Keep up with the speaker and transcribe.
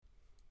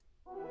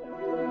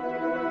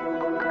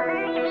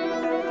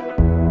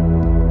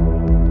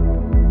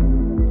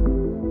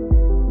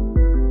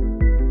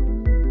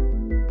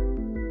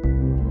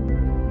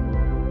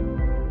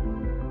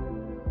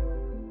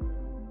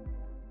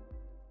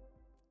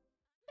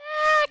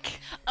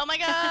Oh my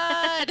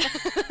god!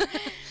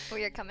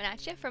 We are coming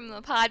at you from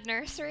the pod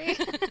nursery.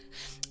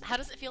 How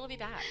does it feel to be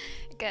back?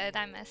 Good.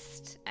 I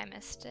missed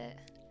it.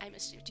 I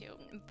missed you too.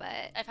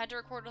 But I've had to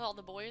record with all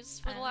the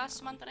boys for the I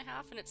last know. month and a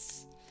half, and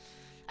it's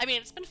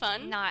been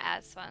fun. not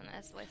as fun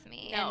as with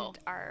me No. and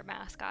our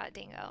mascot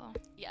Dingo.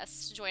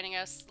 Yes, joining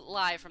us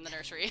live from the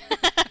nursery.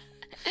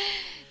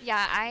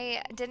 Yeah,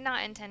 I did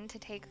not intend to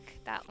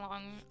take that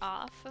long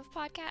off of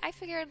podcast. I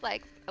figured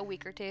like a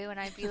week or two and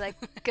I'd be like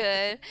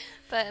good.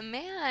 But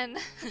man,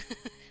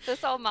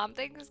 this old mom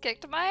thing has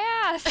kicked my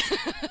ass.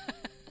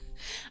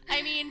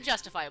 I mean,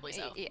 justifiably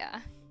so.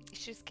 Yeah.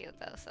 She's cute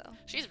though, so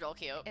She's real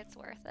cute. it's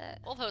worth it.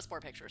 We'll post more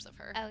pictures of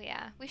her. Oh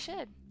yeah, we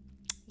should.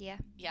 Yeah.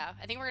 Yeah,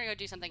 I think we're gonna go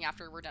do something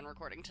after we're done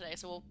recording today,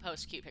 so we'll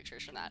post cute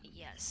pictures from that.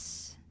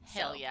 Yes.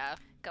 Hell So, yeah.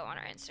 Go on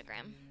our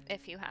Instagram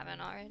if you haven't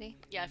already.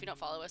 Yeah, if you don't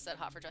follow us at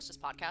Hot for Justice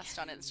Podcast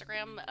on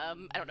Instagram, I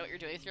don't know what you're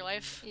doing with your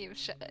life. You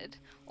should.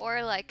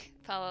 Or like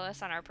follow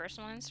us on our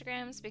personal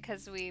Instagrams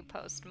because we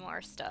post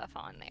more stuff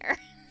on there.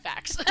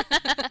 Facts.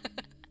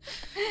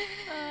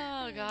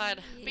 Oh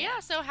god. But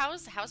yeah, so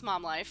how's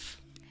mom life?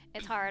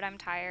 It's hard. I'm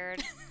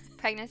tired.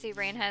 Pregnancy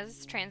brain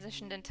has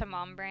transitioned into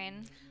mom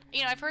brain.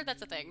 You know, I've heard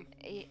that's a thing.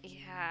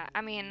 Yeah.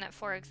 I mean,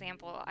 for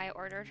example, I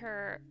ordered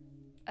her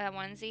a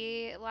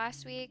onesie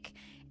last week,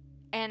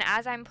 and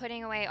as I'm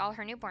putting away all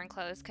her newborn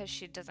clothes because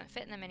she doesn't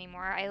fit in them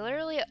anymore, I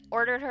literally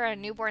ordered her a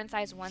newborn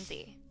size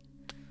onesie.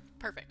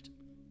 Perfect.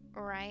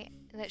 Right?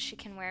 That she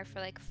can wear for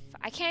like...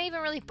 I can't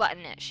even really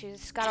button it.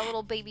 She's got a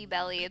little baby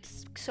belly.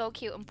 It's so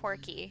cute and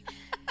porky.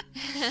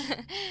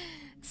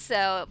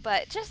 So,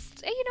 but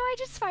just, I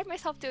just find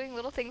myself doing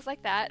little things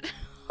like that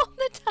all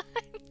the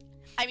time.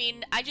 I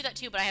mean, I do that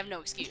too, but I have no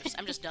excuse.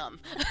 I'm just dumb.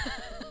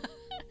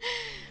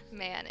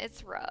 Man,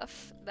 it's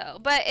rough, though.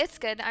 But it's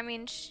good. I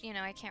mean,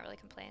 I can't really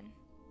complain.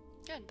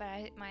 Good.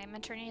 But my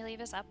maternity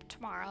leave is up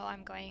tomorrow.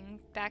 I'm going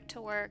back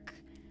to work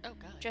Oh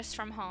god. just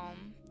from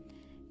home.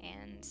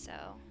 And so,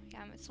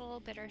 yeah, it's a little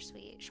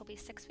bittersweet. She'll be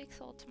 6 weeks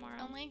old tomorrow.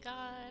 Oh my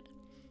god.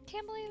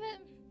 Can't believe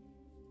it.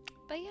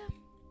 But yeah,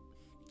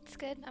 it's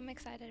good. I'm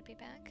excited to be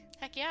back.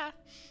 Heck yeah.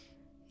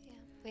 Yeah.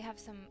 We have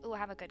I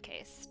have a good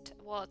case.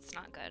 Well, it's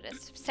not good.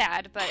 It's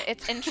sad, but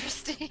it's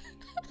interesting.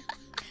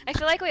 I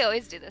feel like we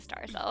always do this to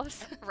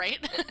ourselves. Right?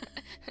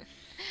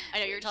 I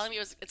know, you were telling me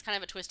it's kind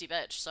of a twisty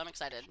bitch, so I'm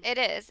excited. It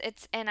is.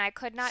 And I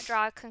could not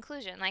draw a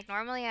conclusion. Like,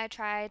 normally I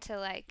try to,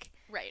 like,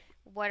 Right.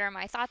 what are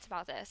my thoughts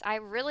about this? I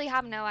really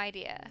have no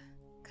idea.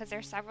 Because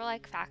there's several,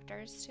 like,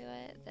 factors to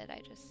it that I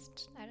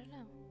don't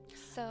know.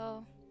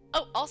 So...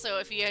 Oh, also,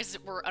 if you guys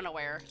were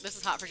unaware, this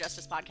is Hot for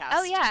Justice Podcast.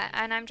 Oh, yeah.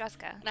 And I'm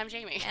Jessica. And I'm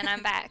Jamie. And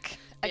I'm back.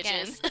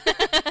 Again.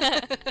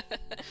 Bitches.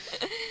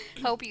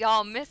 Hope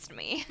y'all missed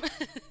me.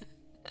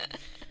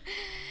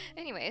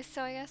 Anyway,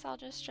 so I guess I'll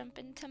just jump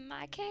into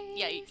my case.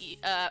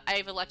 Yeah,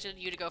 I've elected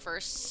you to go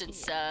first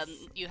since Yes.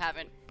 you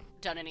haven't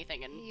done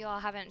anything in... You all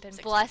haven't been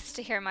 6 blessed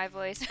to hear my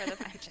voice for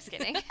the... I'm just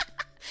kidding.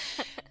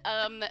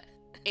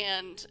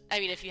 And, I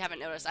mean, if you haven't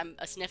noticed, I'm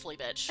a sniffly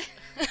bitch.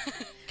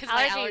 Because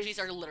my allergies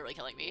are literally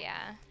killing me.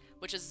 Yeah.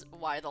 Which is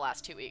why the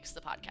last 2 weeks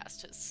the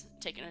podcast has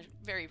taken a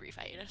very brief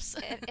hiatus.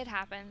 It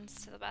happens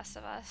to the best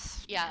of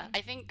us. Yeah, I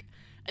think,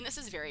 and this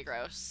is very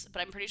gross,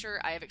 but I'm pretty sure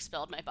I have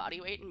expelled my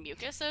body weight in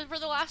mucus over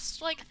the last,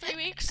 3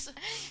 weeks.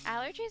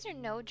 Allergies are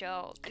no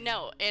joke.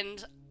 No,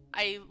 and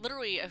I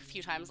literally a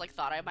few times,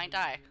 thought I might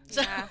die.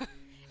 So. Yeah.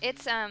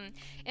 It's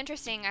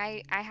interesting.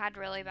 I had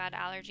really bad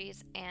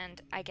allergies,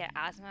 and I get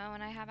asthma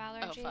when I have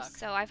allergies. fuck.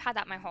 So I've had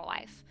that my whole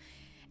life.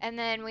 And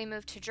then we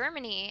moved to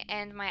Germany,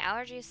 and my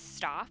allergies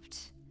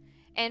stopped.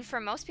 And for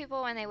most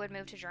people, when they would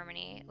move to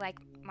Germany, like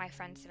my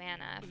friend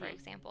Savannah, for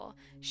example,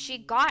 she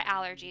got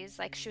allergies.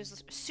 Like, she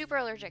was super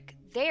allergic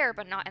there,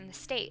 but not in the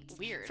States.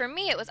 Weird. For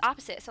me, it was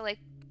opposite.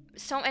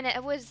 So, and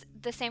it was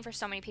the same for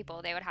so many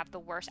people. They would have the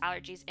worst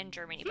allergies in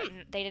Germany, but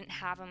they didn't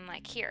have them,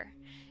 here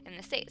in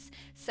the States.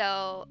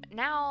 So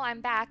now I'm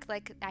back.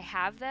 I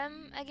have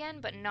them again,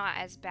 but not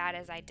as bad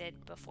as I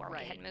did before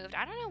we had moved.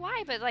 I don't know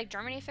why, but,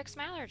 Germany fixed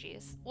my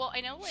allergies. Well,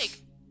 I know,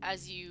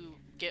 as you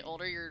get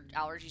older, your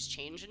allergies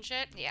change and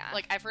shit. Yeah.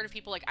 I've heard of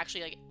people,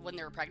 actually, when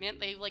they were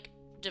pregnant, they,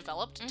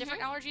 developed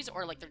different allergies,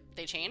 or,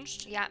 they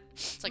changed. Yeah.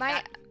 It's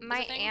my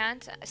that thing?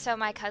 aunt, so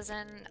my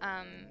cousin,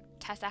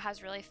 Tessa,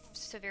 has really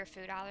severe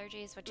food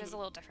allergies, which is a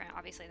little different,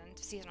 obviously, than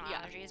seasonal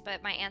allergies.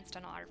 But my aunt's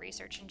done a lot of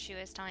research, and she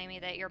was telling me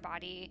that your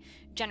body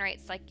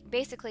generates,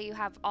 basically you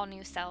have all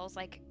new cells,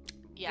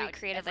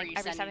 recreated every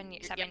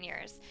 7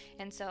 years.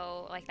 And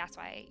so, that's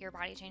why your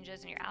body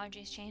changes and your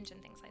allergies change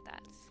and things like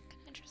that. It's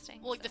kind of interesting.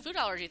 Well, the food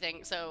allergy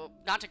thing, so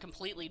not to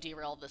completely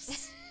derail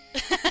this.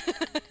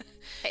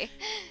 Okay.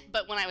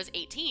 But when I was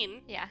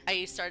 18, Yeah.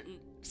 I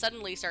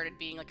suddenly started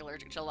being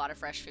allergic to a lot of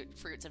fresh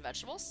fruits and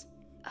vegetables,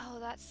 Oh,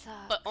 that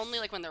sucks. but only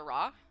when they're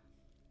raw.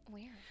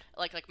 Weird.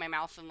 Like my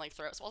mouth and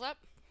throat swells up.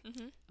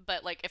 Mm-hmm.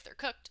 But if they're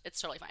cooked,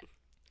 it's totally fine.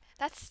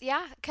 That's,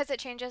 because it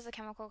changes the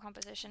chemical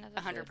composition of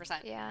the 100%. food.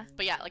 Yeah.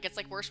 But yeah,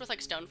 it's worse with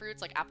stone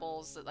fruits, like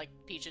apples,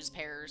 peaches,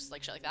 pears,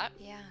 shit like that.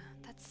 Yeah,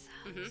 that sucks.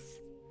 Mhm.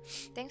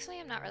 Thankfully,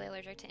 I'm not really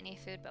allergic to any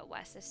food, but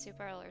Wes is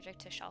super allergic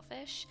to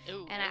shellfish.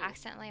 Ooh, And I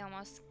accidentally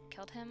almost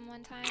killed him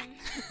one time.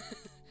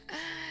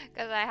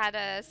 Because I had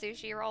a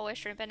sushi roll with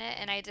shrimp in it,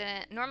 and I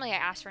didn't. Normally, I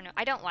ask for no.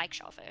 I don't like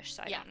shellfish,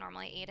 so I don't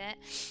normally eat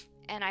it.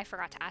 And I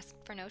forgot to ask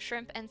for no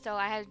shrimp, and so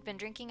I had been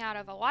drinking out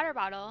of a water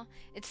bottle.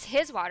 It's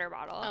his water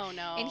bottle. Oh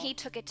no! And he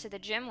took it to the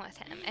gym with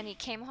him, and he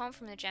came home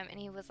from the gym, and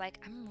he was like,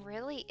 "I'm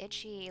really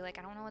itchy. Like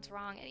I don't know what's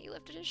wrong." And he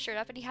lifted his shirt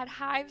up, and he had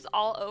hives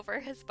all over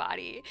his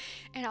body.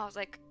 And I was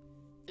like,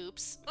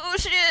 "Oops! Oh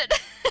shit!"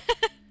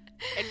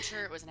 I'm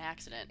sure it was an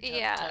accident.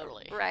 Yeah,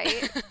 totally.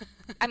 Right.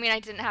 I mean,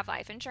 I didn't have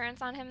life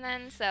insurance on him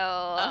then, so.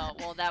 Oh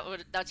well,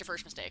 that's your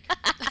first mistake.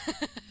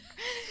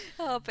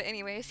 Oh, but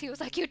anyways, he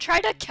was like, "You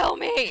tried to kill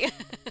me."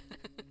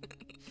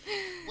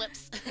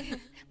 Whoops.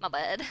 My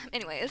bad.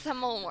 Anyways,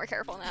 I'm a little more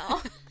careful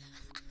now.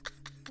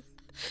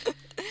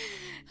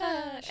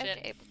 Shit.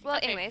 Okay. Well,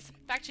 Okay, anyways,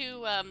 back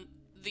to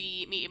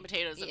the meat and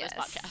potatoes of this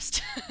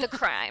podcast. the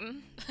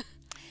crime.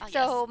 Ah,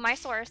 So my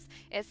source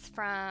is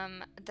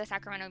from the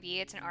Sacramento Bee.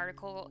 It's an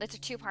article. It's a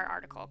 2-part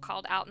article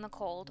called "Out in the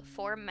Cold: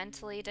 4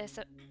 Mentally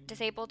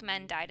Disabled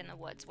Men Died in the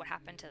Woods. What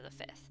Happened to the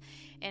Fifth?"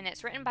 And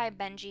it's written by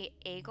Benji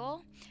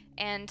Agel.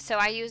 And so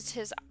I used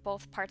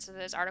both parts of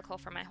his article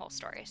for my whole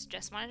story. So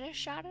just wanted to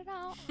shout it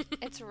out.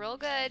 It's real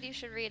good. You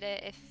should read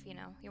it if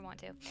you want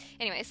to.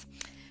 Anyways,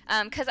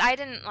 because I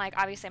didn't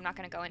obviously I'm not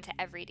going to go into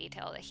every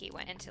detail that he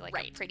went into, a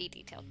pretty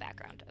detailed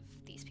background of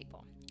these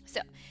people.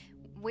 So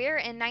we're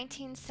in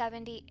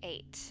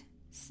 1978.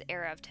 It's the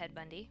era of Ted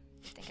Bundy.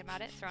 Thinking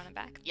about it, throwing it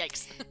back.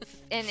 Yikes.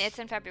 And it's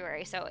in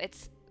February, so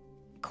it's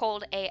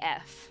cold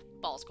AF.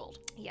 Balls cold.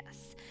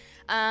 Yes.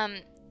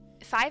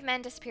 5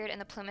 men disappeared in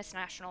the Plumas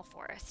National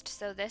Forest.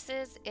 So this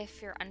is,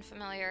 if you're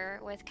unfamiliar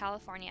with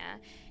California,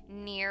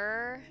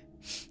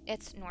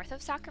 it's north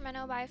of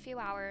Sacramento by a few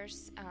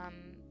hours,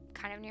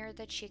 kind of near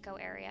the Chico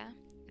area.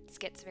 It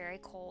gets very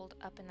cold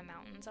up in the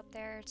mountains up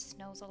there. It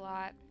snows a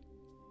lot.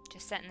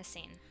 Just setting the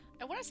scene.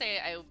 I want to say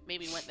I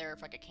maybe went there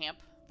for a camp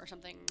or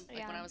something,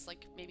 when I was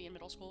maybe in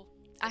middle school.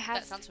 I have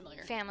that sounds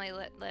familiar. Family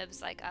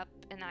lives up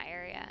in that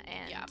area,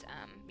 and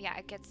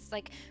it gets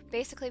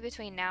basically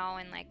between now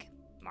and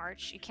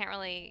March.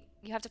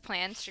 You have to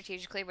plan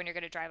strategically when you're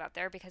going to drive up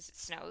there because it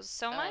snows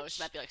so much. Oh,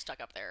 so you might be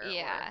stuck up there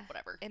or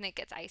whatever. And it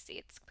gets icy.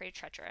 It's pretty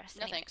treacherous.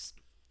 No thanks.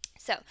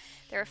 So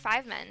there were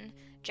 5 men: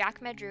 Jack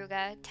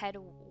Madruga, Ted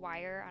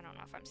Wire, I don't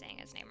know if I'm saying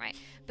his name right,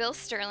 Bill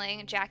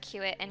Sterling, Jack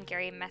Hewitt, and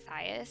Gary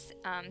Mathias.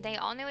 They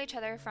all knew each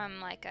other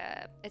from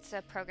it's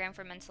a program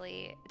for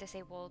mentally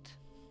disabled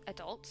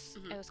adults.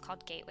 Mm-hmm. It was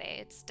called Gateway.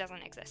 It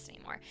doesn't exist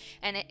anymore.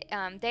 And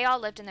they all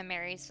lived in the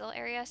Marysville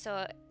area.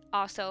 So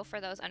also,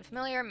 for those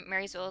unfamiliar,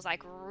 Marysville is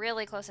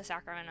really close to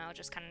Sacramento,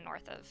 just kind of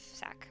north of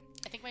Sac.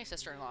 I think my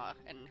sister-in-law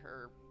and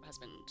her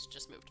husband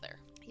just moved there.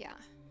 Yeah.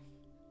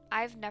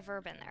 I've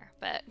never been there,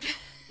 but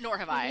nor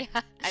have I.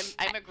 Yeah.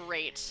 I'm a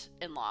great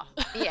in-law.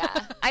 Yeah,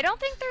 I don't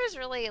think there's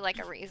really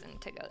a reason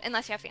to go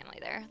unless you have family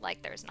there.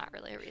 There's not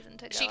really a reason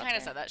to go. She kind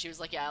of said that. She was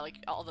like, yeah,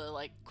 all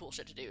the cool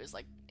shit to do is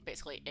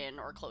basically in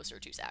or closer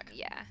to Sac.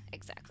 Yeah,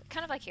 exactly.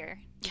 Kind of like here.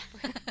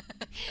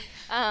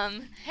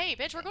 Hey,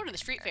 bitch, we're going to the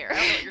street fair. I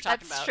don't know what you're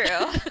talking about.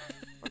 That's true.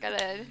 We're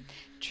gonna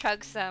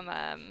chug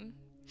some.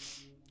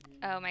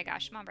 Oh my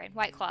gosh, mom brain,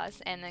 White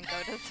Claws, and then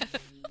go to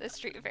the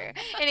street fair.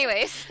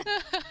 Anyways,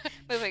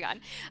 moving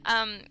on.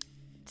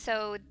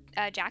 So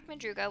Jack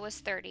Madruga was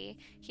 30.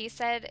 He was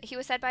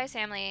said by his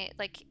family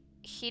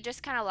he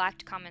just kind of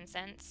lacked common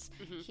sense.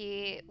 Mm-hmm.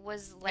 He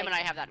was him and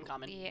I have that in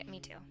common. Yeah, me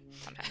too.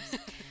 Sometimes.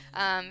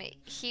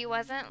 He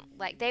wasn't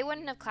they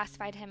wouldn't have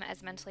classified him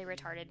as mentally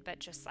retarded, but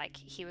just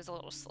he was a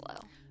little slow.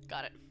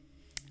 Got it.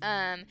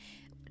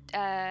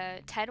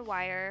 Ted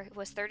Wire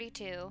was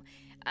 32.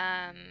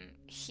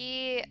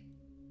 He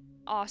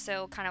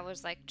also kind of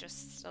was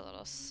just a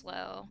little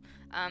slow.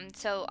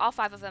 So all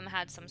 5 of them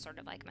had some sort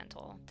of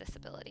mental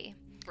disability.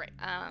 Right.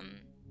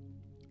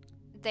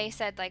 They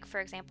said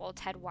for example,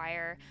 Ted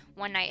Wire,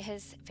 one night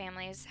his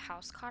family's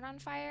house caught on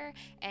fire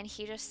and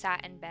he just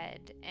sat in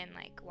bed and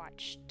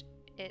watched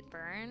it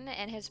burn,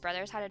 and his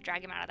brothers had to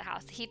drag him out of the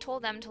house. He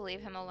told them to leave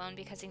him alone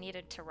because he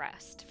needed to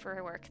rest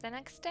for work the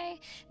next day,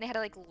 and they had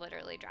to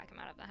literally drag him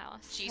out of the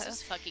house.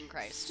 Jesus fucking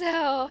Christ.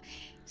 So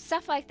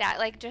stuff like that,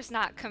 just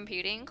not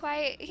computing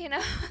quite,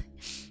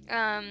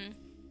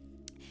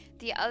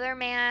 The other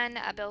man,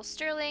 Bill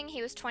Sterling,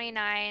 he was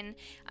 29.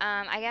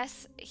 I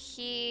guess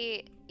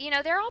he,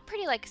 they're all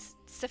pretty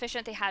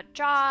sufficient. They had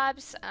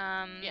jobs.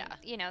 Yeah.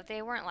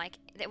 They weren't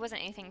it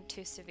wasn't anything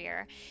too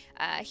severe.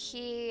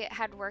 He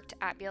had worked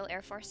at Beale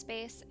Air Force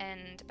Base,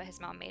 but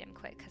his mom made him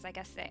quit because I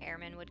guess the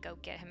airmen would go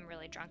get him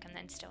really drunk and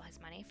then steal his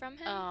money from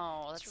him.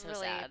 Oh, that's it's so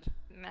really sad.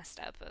 Messed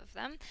up of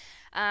them.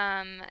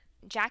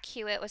 Jack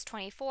Hewitt was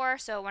 24,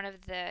 so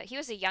he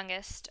was the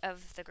youngest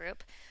of the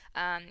group.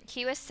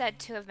 He was said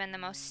to have been the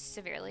most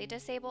severely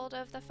disabled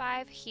of the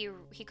 5. He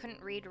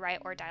couldn't read, write,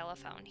 or dial a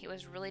phone. He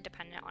was really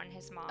dependent on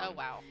his mom. Oh,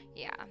 wow.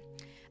 Yeah.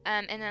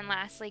 And then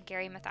lastly,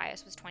 Gary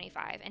Mathias was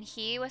 25, and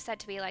he was said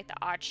to be like the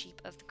odd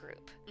sheep of the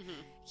group.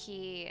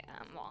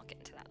 Well, I'll get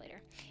into that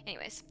later.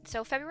 Anyways,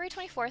 so February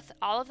 24th,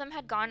 all of them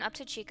had gone up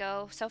to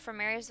Chico. So from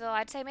Marysville,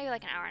 I'd say maybe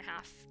like an hour and a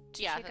half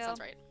to Chico. Yeah, that sounds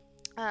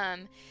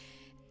right.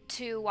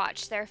 To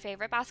watch their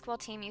favorite basketball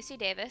team, UC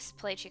Davis,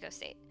 play Chico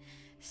State.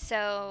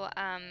 So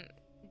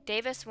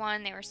Davis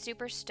won. They were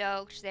super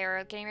stoked. They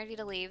were getting ready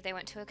to leave. They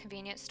went to a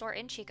convenience store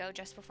in Chico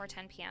just before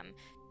 10 p.m.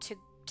 to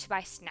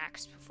buy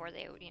snacks before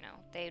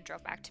they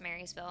drove back to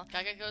Marysville.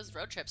 Gaga goes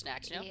road trip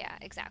snacks, you know? Yeah,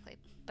 exactly.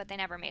 But they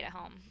never made it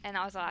home, and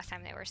that was the last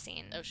time they were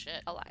seen. Oh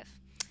shit. Alive.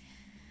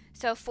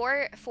 So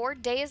 4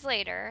 days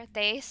later,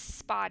 they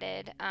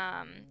spotted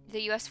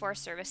the U.S.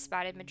 Forest Service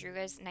spotted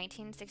Madruga's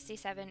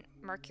 1967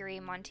 Mercury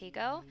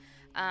Montego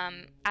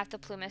at the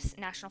Plumas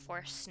National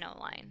Forest snow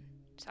line.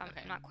 So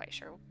I'm not quite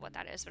sure what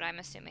that is, but I'm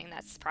assuming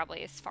that's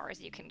probably as far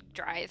as you can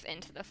drive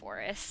into the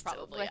forest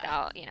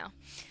without,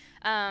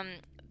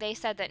 They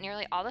said that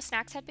nearly all the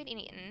snacks had been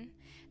eaten.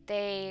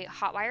 They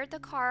hotwired the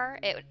car,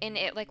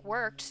 it like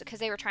worked because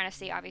they were trying to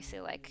see, obviously,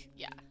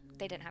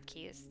 they didn't have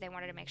keys. They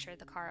wanted to make sure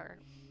the car,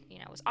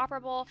 was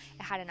operable.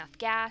 It had enough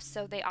gas,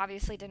 so they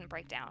obviously didn't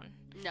break down.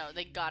 No,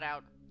 they got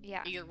out.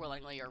 Yeah. Either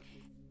willingly or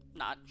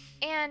not.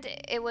 And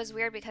it was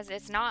weird because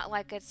it's not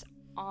like it's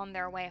on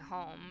their way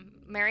home.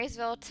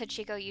 Marysville to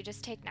Chico, you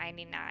just take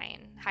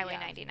 99, Highway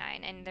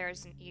 99, and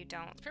it's pretty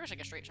much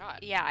like a straight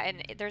shot. Yeah,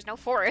 and there's no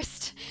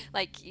forest.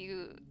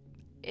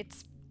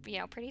 It's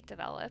pretty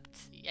developed.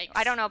 Yikes.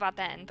 I don't know about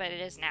then, but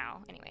it is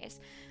now. Anyways,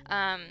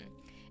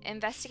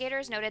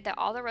 investigators noted that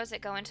all the roads that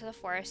go into the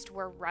forest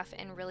were rough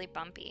and really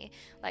bumpy.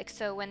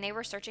 So when they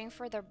were searching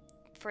for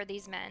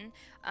these men,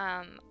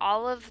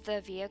 all of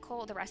the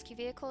rescue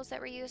vehicles that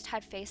were used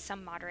had faced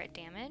some moderate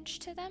damage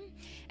to them,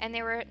 and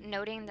they were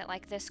noting that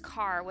this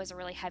car was a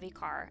really heavy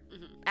car.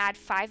 Add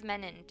 5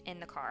 men in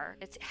the car,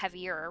 it's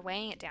heavier,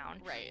 weighing it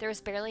down. Right. There was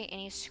barely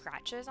any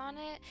scratches on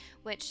it,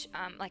 which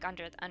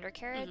under the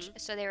undercarriage.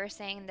 So they were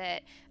saying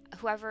that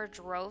whoever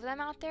drove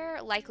them out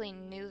there likely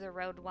knew the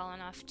road well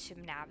enough to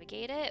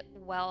navigate it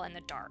well in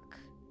the dark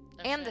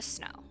and the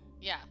snow.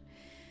 Yeah.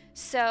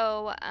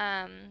 So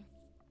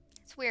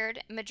it's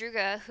weird.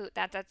 Madruga,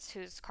 that's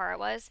whose car it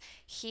was,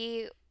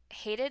 he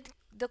hated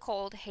the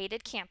cold,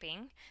 hated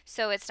camping.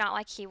 So it's not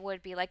like he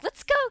would be like,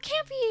 let's go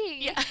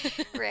camping. Yeah.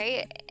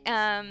 Right?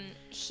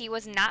 He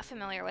was not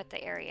familiar with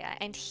the area,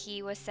 and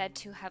he was said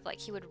to have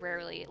he would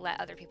rarely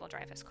let other people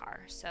drive his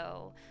car.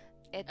 So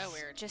it's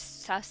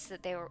just sus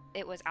that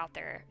it was out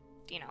there,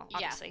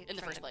 obviously. In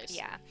the first place.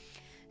 Yeah.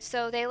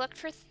 So they looked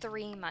for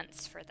 3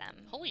 months for them.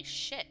 Holy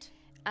shit.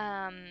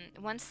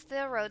 Once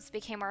the roads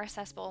became more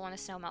accessible when the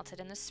snow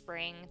melted in the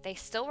spring, they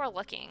still were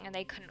looking and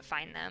they couldn't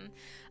find them.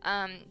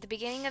 The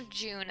beginning of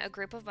June, a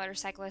group of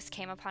motorcyclists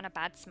came upon a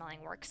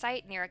bad-smelling work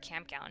site near a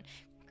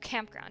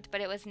campground,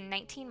 but it was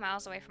 19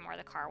 miles away from where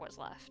the car was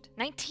left.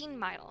 19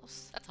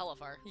 miles. That's hella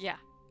far. Yeah.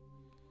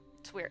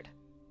 It's weird.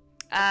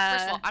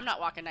 First of all, I'm not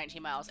walking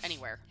 19 miles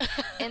anywhere.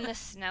 In the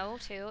snow,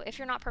 too. If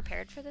you're not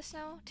prepared for the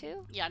snow,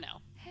 too. Yeah,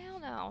 no. Hell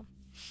no.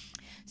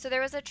 So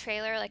there was a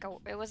trailer,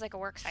 it was like a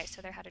work site,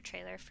 so they had a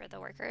trailer for the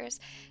workers.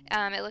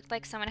 It looked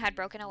like someone had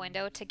broken a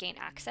window to gain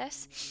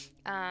access,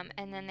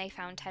 and then they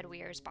found Ted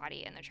Weir's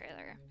body in the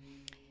trailer.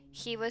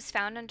 He was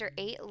found under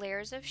 8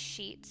 layers of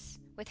sheets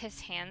with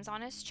his hands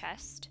on his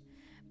chest.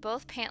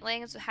 Both pant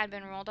legs had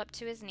been rolled up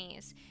to his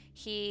knees.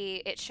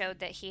 It showed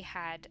that he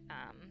had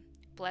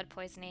blood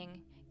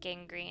poisoning,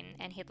 gangrene,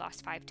 and he'd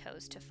lost 5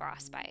 toes to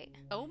frostbite.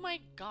 Oh my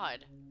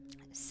god.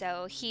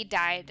 So he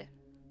died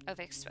of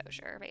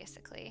exposure,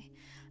 basically.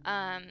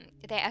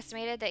 They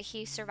estimated that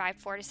he survived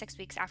 4 to 6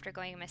 weeks after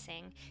going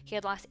missing. He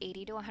had lost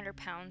 80 to 100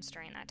 pounds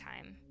during that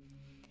time.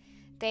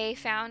 They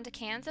found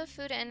cans of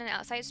food in an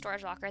outside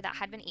storage locker that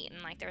had been eaten.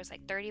 There was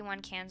 31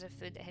 cans of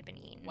food that had been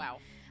eaten. Wow.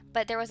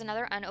 But there was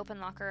another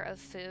unopened locker of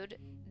food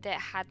that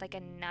had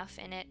enough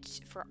in it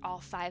for all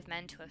 5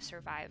 men to have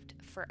survived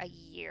for a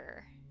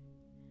year.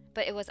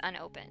 But it was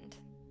unopened.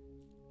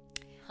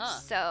 Huh.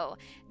 So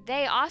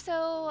they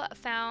also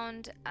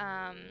found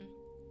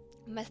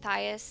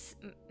Mathias's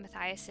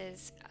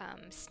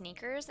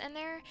sneakers in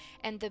there,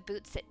 and the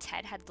boots that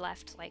Ted had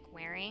left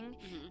wearing.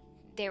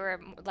 They were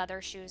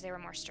leather shoes. They were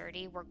more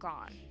sturdy. Were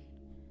gone.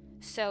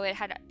 So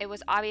it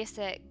was obvious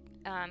that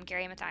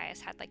Gary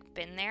Mathias had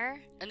been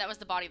there. And that was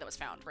the body that was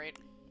found, right?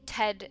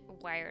 Ted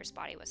Weir's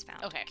body was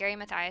found. Okay. Gary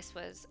Mathias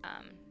was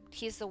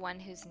he's the one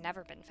who's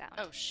never been found.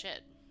 Oh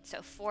shit.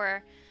 So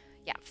 4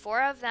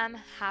 of them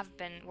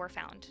were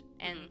found,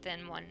 and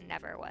then 1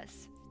 never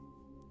was,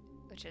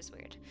 which is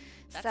weird.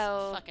 That's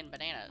fucking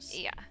bananas.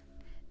 Yeah.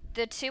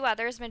 The 2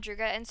 others,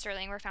 Madruga and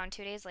Sterling, were found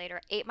 2 days later,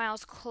 8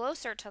 miles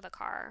closer to the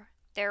car.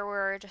 They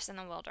were just in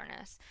the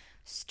wilderness.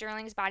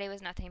 Sterling's body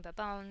was nothing but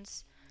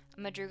bones.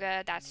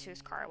 Madruga, that's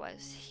whose car it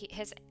was.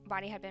 His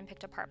body had been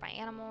picked apart by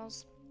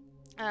animals.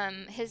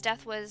 His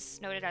death was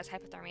noted as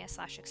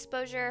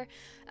hypothermia/exposure,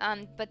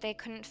 but they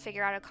couldn't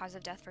figure out a cause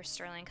of death for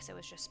Sterling because it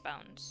was just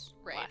bones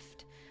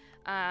left.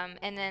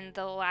 And then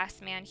the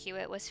last man,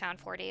 Hewitt, was found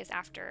 4 days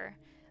after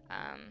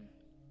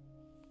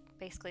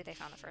basically they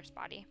found the first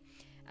body.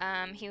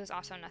 He was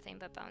also nothing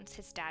but bones.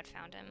 His dad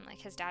found him.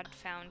 Like, his dad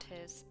found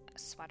his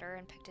sweater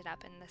and picked it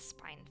up, and the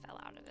spine fell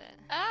out of it.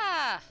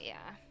 Ah!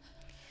 Yeah.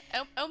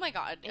 Oh my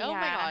god. Oh my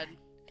Yeah.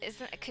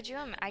 god. Could you?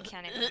 I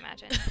can't even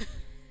imagine.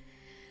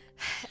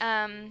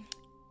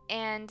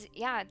 And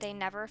yeah, they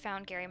never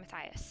found Gary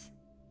Mathias.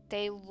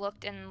 They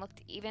looked and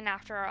looked. Even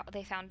after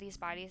they found these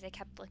bodies, they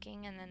kept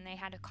looking, and then they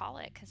had to call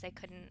it because they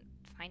couldn't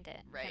find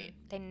it. Right. And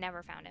they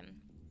never found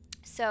him.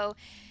 So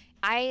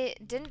I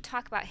didn't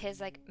talk about his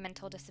like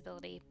mental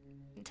disability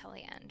until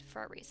the end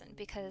for a reason,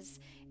 because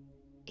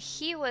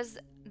he was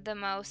the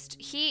most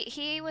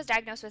he was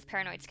diagnosed with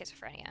paranoid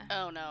schizophrenia.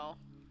 Oh no.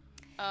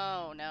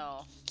 Oh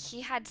no.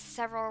 He had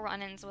several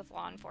run-ins with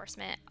law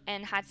enforcement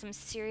and had some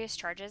serious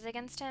charges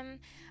against him,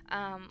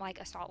 like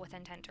assault with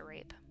intent to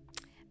rape.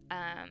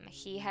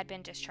 He had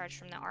been discharged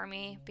from the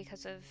army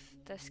because of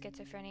the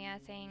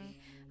schizophrenia thing.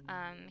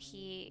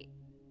 He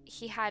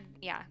had,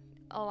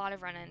 a lot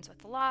of run-ins with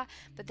the law,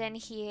 but then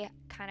he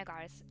kind of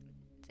got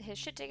his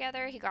shit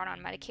together. He got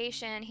on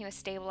medication. He was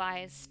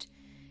stabilized,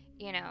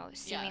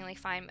 seemingly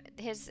fine.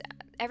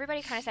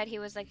 Everybody kind of said he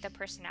was like the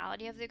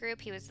personality of the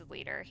group. He was the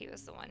leader. He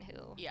was the one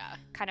who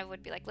kind of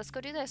would be like, let's go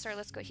do this, or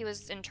let's go. He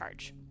was in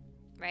charge,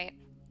 right?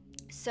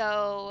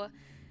 So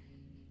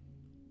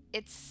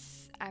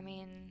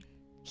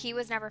he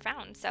was never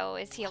found. So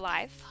is he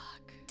alive?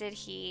 Did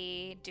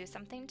he do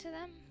something to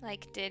them?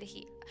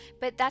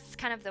 But that's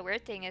kind of the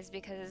weird thing, is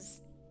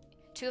because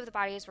 2 of the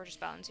bodies were just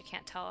bones. You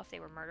can't tell if they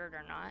were murdered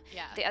or not.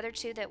 Yeah. The other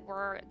 2 that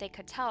they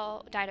could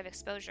tell died of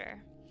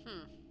exposure.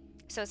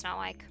 So it's not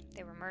like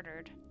they were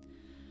murdered.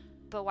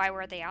 But why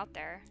were they out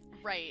there?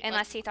 Right.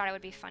 Unless he thought it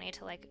would be funny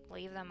to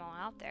leave them all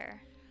out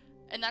there.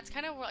 And that's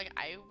kind of what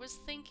I was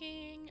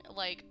thinking.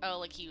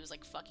 He was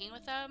fucking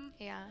with them.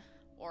 Yeah.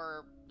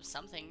 Or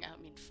something.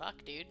 I mean,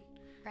 fuck, dude.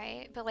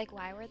 Right? But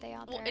why were they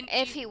out there? And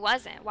if he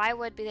wasn't, why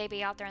would they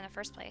be out there in the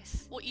first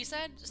place? Well, you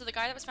said, so the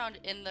guy that was found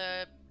in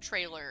the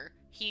trailer,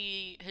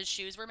 his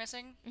shoes were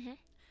missing. Mm-hmm.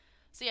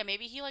 So yeah,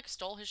 maybe he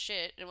stole his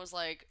shit and was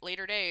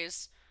later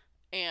days,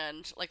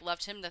 and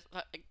left him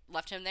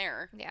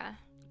there. Yeah.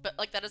 But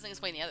that doesn't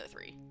explain the other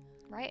 3.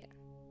 Right.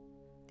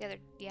 The other,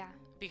 yeah.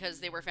 Because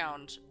they were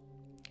found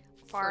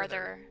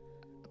farther,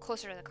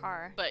 closer to the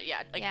car. But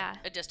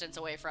a distance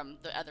away from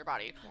the other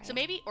body. Right. So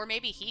maybe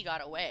he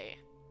got away.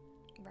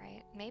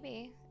 Right.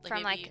 Maybe.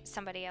 From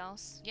somebody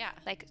else. Yeah.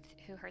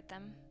 Who hurt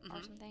them or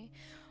Mm-hmm. something.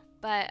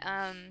 But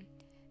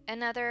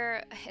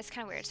it's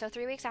kind of weird. So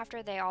 3 weeks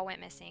after they all went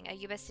missing, a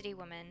Yuba City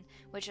woman,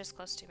 which is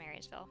close to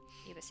Marysville,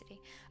 Yuba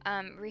City,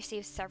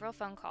 received several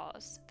phone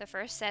calls. The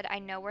first said, "I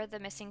know where the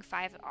missing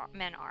 5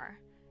 men are."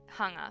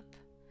 Hung up.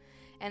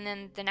 And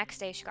then the next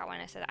day she got one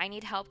and said, "I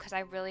need help because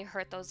I really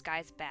hurt those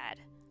guys bad."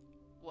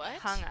 What?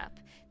 Hung up.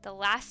 The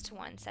last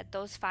one said,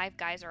 "Those 5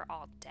 guys are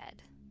all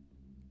dead."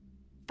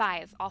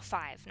 5. All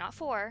 5. Not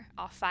 4.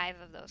 All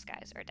 5 of those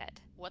guys are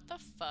dead. What the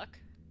fuck?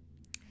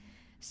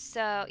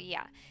 So,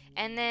 yeah.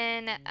 And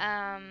then,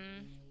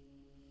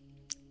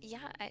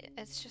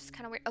 it's just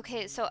kind of weird.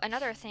 Okay, so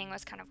another thing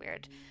was kind of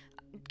weird.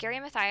 Gary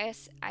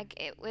Mathias,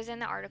 it was in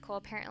the article,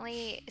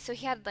 apparently, so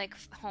he had,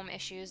 home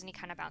issues, and he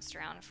kind of bounced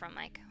around from,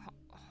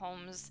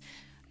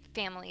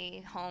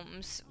 family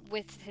homes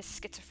with his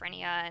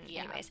schizophrenia, and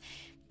anyways.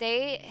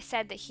 They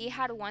said that he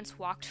had once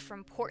walked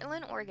from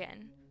Portland,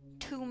 Oregon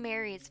to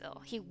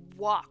Marysville. He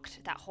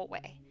walked that whole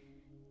way.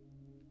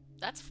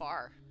 That's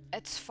far.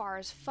 It's far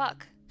as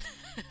fuck.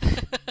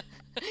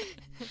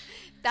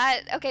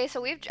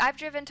 So I've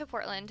driven to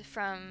Portland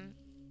from,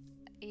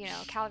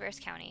 Calaveras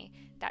County.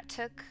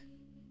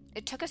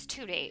 It took us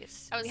 2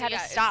 days. We had to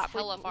stop. It's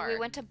hella far. We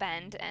went to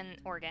Bend and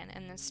Oregon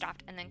and then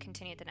stopped and then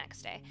continued the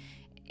next day.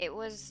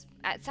 It's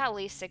at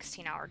least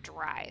 16-hour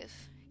drive.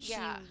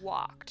 Yeah. He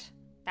walked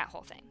that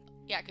whole thing.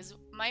 Yeah, because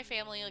my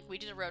family, we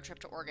did a road trip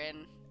to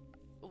Oregon.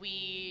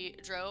 We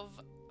drove,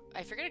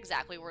 I forget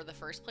exactly where the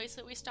first place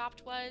that we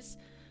stopped was,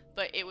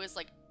 but it was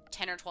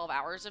 10 or 12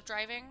 hours of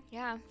driving.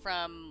 Yeah.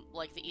 From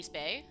the East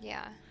Bay.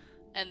 Yeah.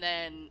 And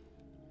then,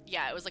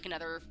 it was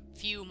another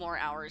few more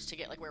hours to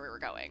get where we were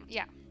going.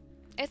 Yeah.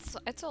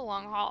 It's a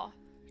long haul.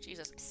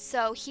 Jesus.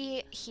 So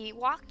he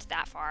walked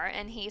that far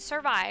and he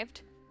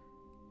survived.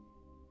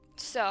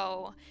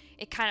 So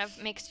it kind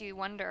of makes you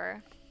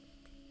wonder,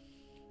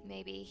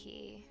 maybe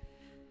he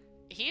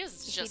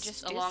is just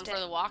deuced along for it.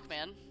 the walk,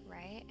 man.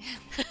 Right?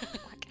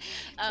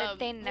 But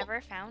they never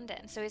found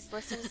him, so he's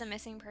listed as a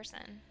missing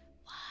person.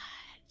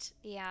 What?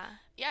 Yeah.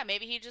 Yeah,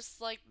 maybe he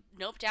just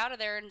noped out of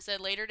there and said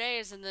later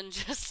days and then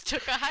just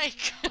took a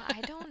hike.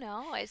 I don't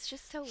know. It's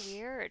just so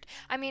weird.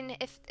 I mean,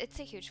 if it's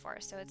a huge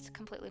forest, so it's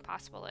completely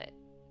possible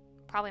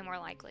probably more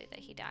likely that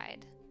he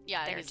died.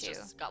 Yeah, there he's too.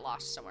 Just got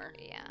lost somewhere.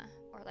 Yeah,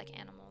 or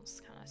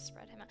animals kind of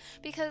spread him out.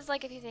 Because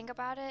if you think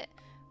about it,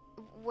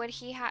 would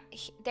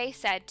they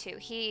said too,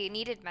 he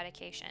needed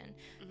medication,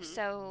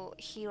 so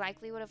he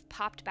likely would have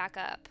popped back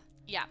up.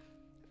 Yeah.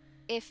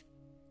 If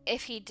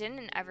he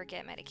didn't ever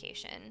get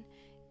medication,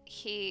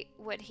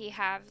 he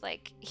have,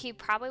 like, he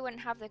probably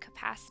wouldn't have the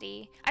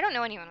capacity. I don't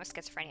know anyone with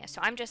schizophrenia,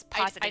 so I'm just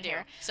positive I do,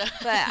 here. so.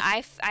 But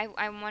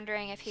I'm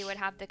wondering if he would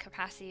have the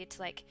capacity to,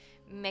 like,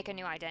 make a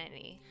new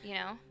identity, you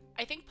know?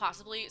 I think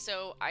possibly.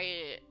 So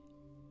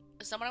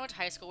someone I went to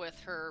high school with,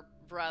 her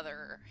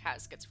brother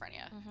has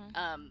schizophrenia.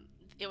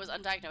 It was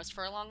undiagnosed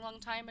for a long, long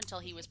time until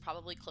he was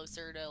probably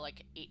closer to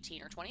like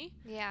 18 or 20.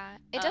 Yeah.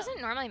 It doesn't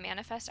normally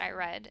manifest, I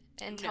read,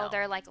 until No.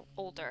 they're like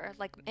older.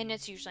 Like, and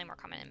it's usually more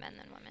common in men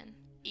than women.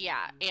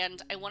 Yeah,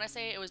 and I want to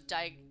say it was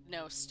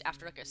diagnosed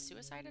after like a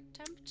suicide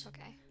attempt.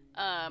 Okay.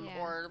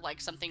 Or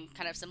like something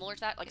kind of similar to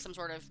that, like some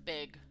sort of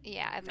big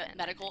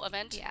medical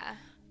event. Yeah.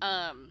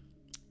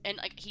 And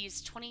like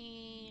he's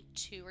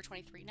 22 or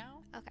 23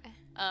 now. Okay.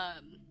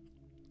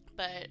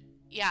 But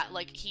yeah,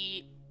 like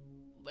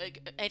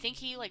I think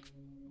he like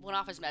went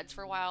off his meds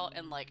for a while,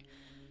 and like,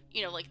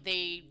 you know, like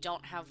they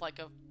don't have like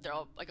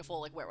a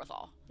full like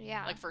wherewithal.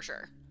 Yeah. Like for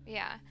sure.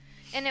 Yeah.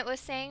 And it was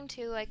saying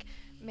too, like,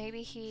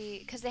 maybe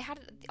because they had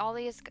all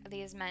these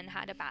men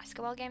had a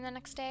basketball game the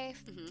next day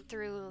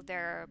through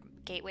their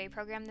Gateway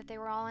program that they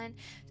were all in,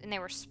 and they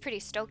were pretty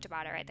stoked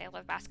about it, right? They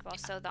love basketball.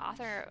 So the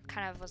author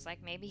kind of was like,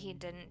 maybe he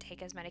didn't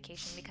take his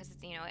medication because,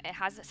 you know, it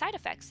has side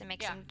effects. It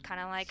makes him kind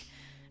of like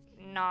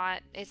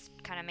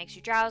kind of makes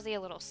you drowsy,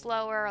 a little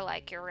slower,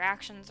 like your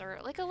reactions are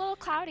like a little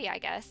cloudy, I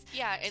guess.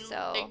 Yeah, and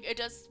so it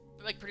does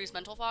like produce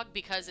mental fog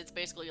because it's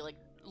basically like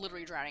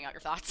literally drowning out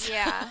your thoughts.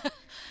 Yeah.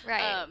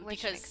 Right.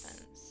 Which because, makes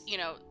sense. you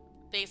know,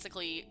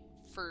 basically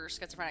for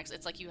schizophrenics,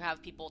 it's like you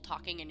have people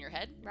talking in your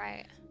head.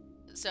 Right.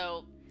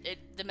 So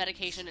the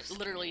medication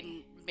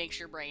literally makes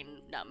your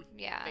brain numb.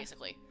 Yeah.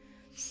 Basically.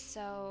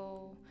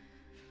 So,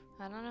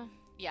 I don't know.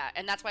 Yeah,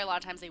 and that's why a lot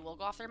of times they will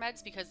go off their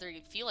meds because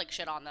they feel like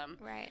shit on them.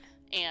 Right.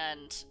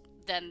 And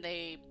then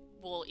they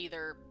will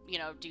either, you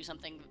know, do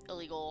something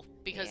illegal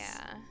because...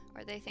 Yeah,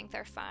 or they think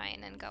they're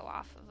fine and go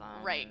off of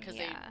them. Right, because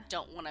they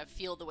don't want to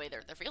feel the way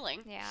they're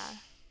feeling. Yeah.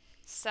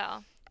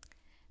 So,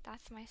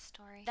 that's my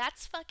story.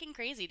 That's fucking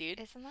crazy, dude.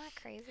 Isn't that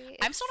crazy?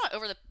 I'm still not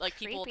over the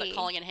people that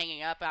calling and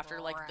hanging up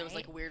after like those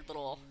like weird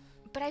little...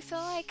 But I feel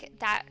like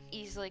that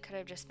easily could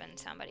have just been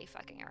somebody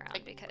fucking around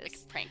because...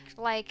 Like prank.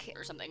 Like...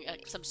 Or something.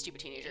 Like some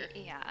stupid teenager.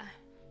 Yeah.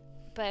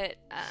 But,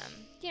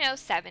 you know,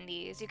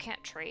 70s, you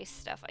can't trace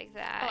stuff like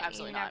that. Oh,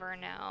 absolutely not. You never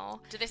know.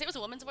 Did they say it was a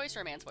woman's voice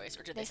or a man's voice?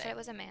 Or did they say it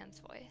was a man's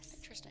voice.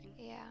 Interesting.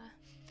 Yeah.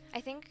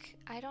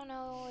 I don't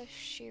know if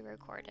she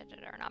recorded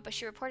it or not, but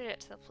she reported it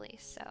to the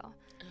police, so...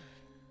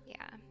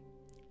 Yeah.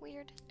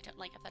 Weird. I don't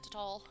like that at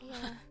all.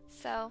 Yeah.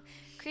 So,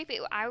 creepy.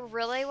 I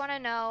really want to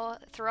know.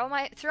 Throw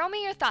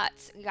me your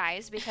thoughts,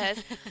 guys,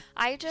 because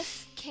I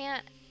just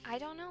can't... I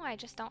don't know. I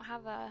just don't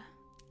have a...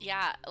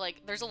 Yeah,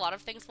 like, there's a lot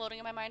of things floating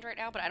in my mind right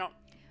now, but I don't...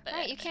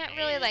 Right, you can't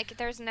really, like,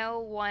 there's no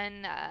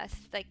one,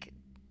 like,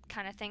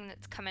 kind of thing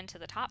that's coming to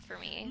the top for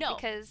me. No.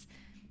 Because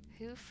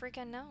who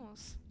freaking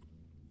knows?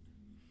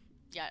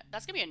 Yeah,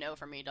 that's gonna be a no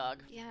from me,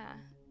 dog. Yeah,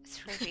 it's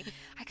creepy.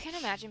 I can't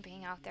imagine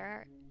being out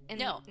there. And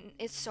no.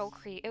 It's so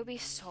creepy. It would be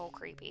so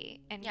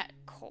creepy and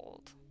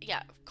cold.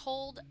 Yeah,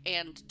 cold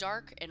and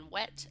dark and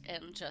wet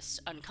and just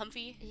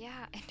uncomfy.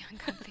 Yeah, and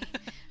uncomfy.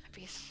 I'd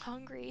be so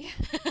hungry.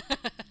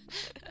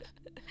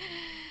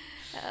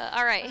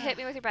 All right, hit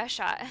me with your best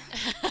shot.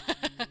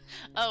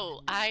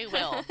 Oh, I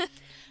will.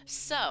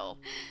 So,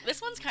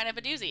 this one's kind of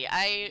a doozy.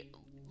 I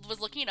was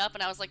looking it up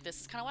and I was like, this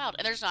is kind of wild.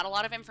 And there's not a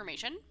lot of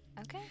information.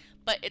 Okay.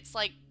 But it's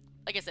like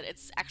I said,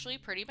 it's actually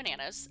pretty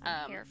bananas.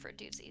 I'm here for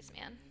doozies,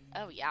 man.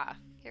 Oh, yeah.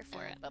 Here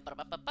for it.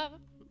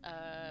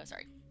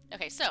 Sorry.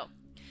 Okay, so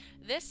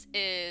this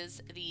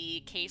is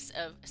the case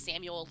of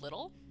Samuel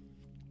Little.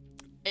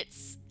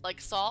 It's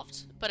like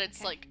solved, but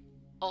it's like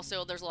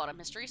also there's a lot of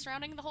mystery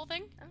surrounding the whole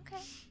thing.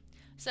 Okay.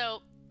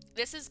 So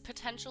this is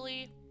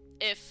potentially,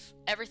 if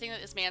everything that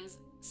this man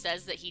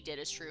says that he did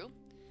is true,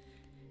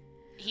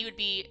 he would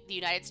be the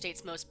United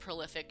States' most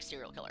prolific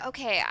serial killer.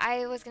 Okay,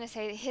 I was going to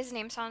say his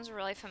name sounds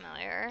really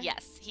familiar.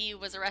 Yes, he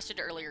was arrested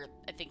earlier,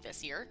 I think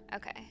this year.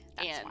 Okay,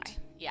 that's why.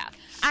 Yeah.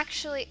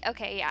 Actually,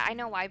 okay, yeah, I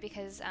know why,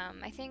 because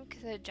I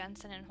think the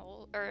Jensen and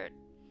Holes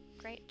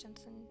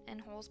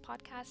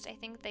podcast, I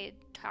think they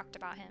talked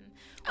about him,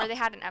 or they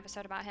had an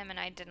episode about him, and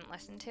I didn't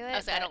listen to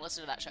it. I don't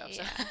listen to that show.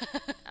 So.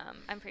 Yeah.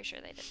 I'm pretty sure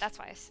they did. That's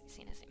why I've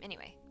seen his name.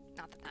 Anyway,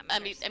 not that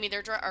matters. I mean,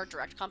 they're our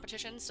direct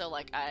competition, so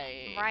like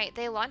Right,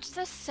 they launched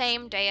the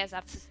same day as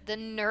us. The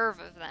nerve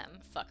of them.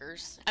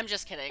 Fuckers. I'm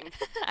just kidding.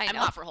 I'm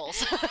hot for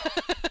Holes.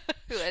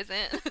 Who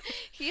isn't?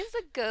 He's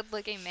a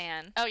good-looking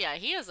man. Oh yeah,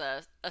 he is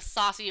a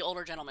saucy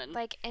older gentleman.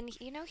 Like, and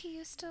you know, he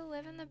used to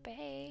live in the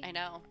Bay. I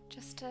know.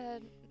 Just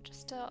a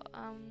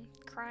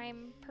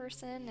crime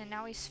person, and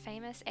now he's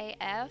famous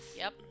AF.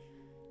 Yep.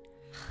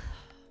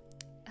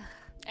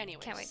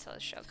 Anyways. Can't wait till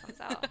this show comes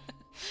out.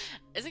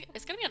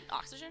 It's gonna be on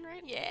Oxygen,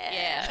 right?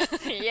 Yeah.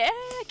 Yeah.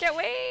 Can't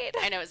wait.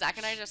 I know. Zach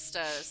and I just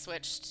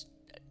switched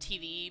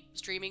TV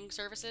streaming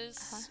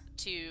services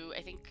to,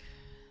 I think,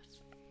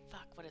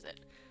 fuck, what is it?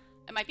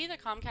 It might be the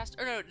Comcast,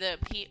 or no, the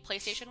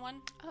PlayStation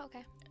one. Oh,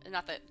 okay.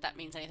 Not that that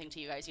means anything to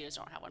you guys. You just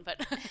don't have one,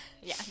 but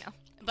Yeah, no.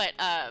 But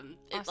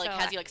it Also, like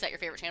has you like set your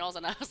favorite channels,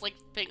 and I was like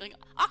thinking like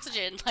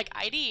Oxygen, like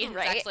ID, and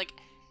Right. Zach's like,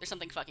 there's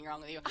something fucking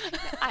wrong with you.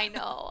 I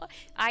know.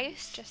 I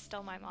just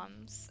stole my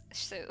mom's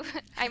Sue.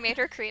 I made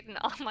her create an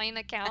online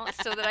account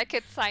so that I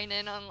could sign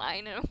in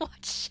online and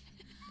watch.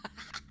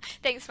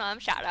 Thanks, Mom.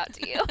 Shout out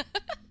to you.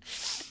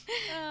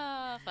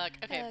 Oh, fuck.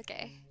 Okay.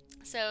 Okay.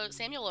 So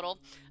Samuel Little,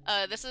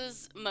 this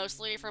is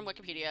mostly from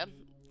Wikipedia,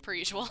 per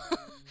usual.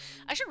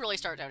 I should really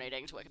start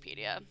donating to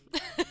Wikipedia.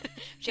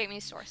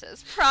 Jamie's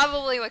sources.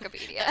 Probably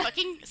Wikipedia.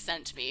 Fucking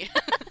sent me.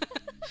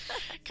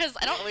 Because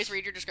I don't always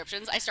read your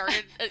descriptions. I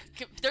started,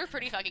 they're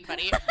pretty fucking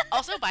funny.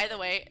 Also, by the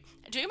way,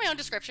 doing my own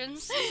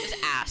descriptions is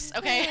ass,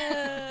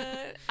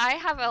 okay? I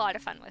have a lot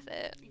of fun with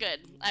it. Good.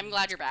 I'm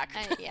glad you're back.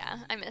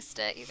 I missed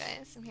it, you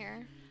guys. I'm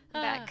here.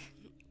 I'm back.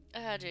 Oh,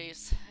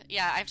 jeez.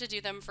 Yeah, I have to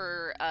do them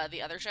for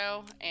the other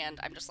show, and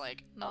I'm just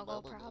like...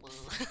 Mogul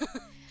props.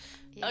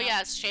 Oh,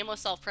 yeah, it's shameless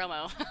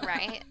self-promo.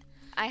 Right?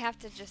 I have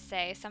to just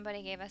say,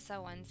 somebody gave us a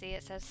onesie.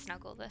 It says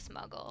Snuggle This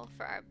Muggle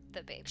for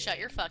the baby. Shut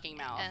your fucking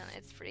mouth. And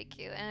it's pretty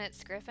cute. And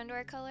it's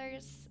Gryffindor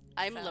colors.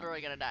 I'm so literally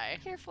gonna die.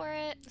 Here for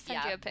it. Send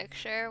Yeah. you a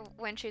picture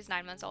when she's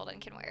 9 months old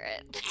and can wear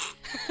it.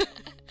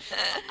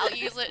 I'll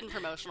use it in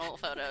promotional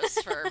photos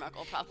for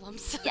Muggle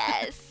Problems.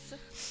 Yes.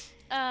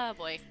 Oh,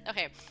 boy.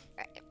 Okay.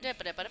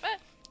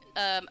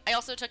 I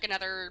also took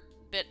another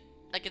bit,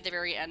 like at the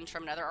very end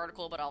from another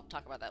article, but I'll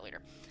talk about that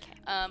later. Okay.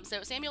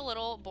 So Samuel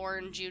Little,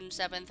 born June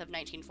 7th of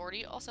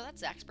 1940. Also, that's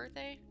Zach's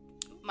birthday,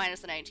 minus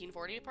the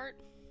 1940 part.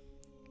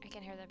 I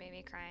can hear the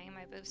baby crying.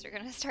 My boobs are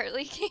going to start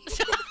leaking.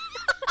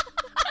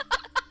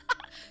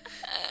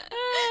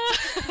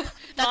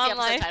 That's Mom the episode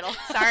life. title.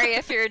 Sorry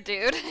if you're a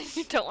dude.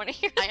 You don't want to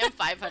hear I am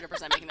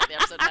 500% making that the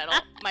episode title.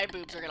 My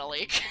boobs are gonna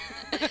leak.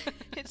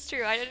 It's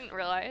true. I didn't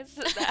realize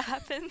that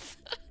happens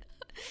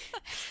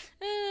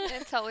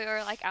until we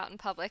were like out in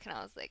public, and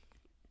I was like,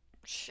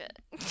 "Shit."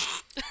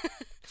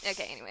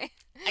 Okay. Anyway,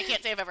 I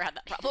can't say I've ever had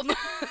that problem.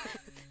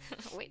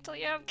 wait till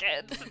you have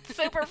kids. It's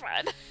super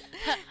fun.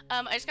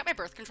 I just got my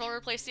birth control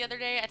replaced the other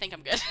day. I think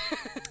I'm good.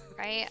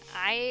 Right?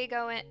 I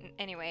go in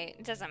anyway.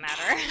 It doesn't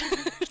matter.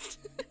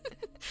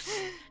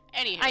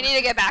 Anywho. I need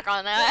to get back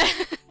on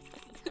that.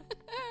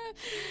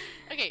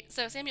 Okay,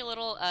 so Samuel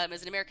Little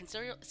is an American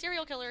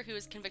serial killer who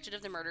was convicted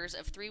of the murders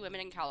of 3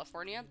 women in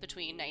California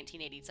between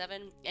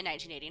 1987 and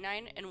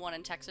 1989, and 1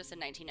 in Texas in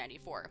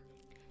 1994.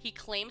 He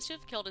claims to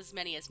have killed as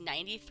many as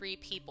 93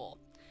 people,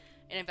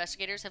 and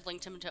investigators have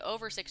linked him to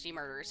over 60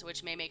 murders,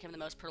 which may make him the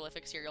most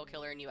prolific serial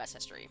killer in U.S.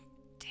 history.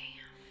 Damn.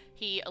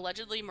 He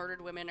allegedly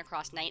murdered women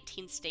across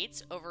 19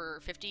 states over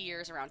 50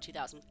 years around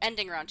 2000,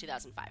 ending around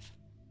 2005.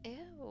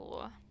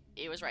 Ew.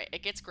 It was right.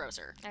 It gets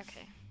grosser.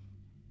 Okay.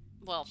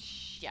 Well,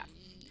 yeah.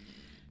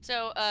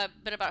 So, a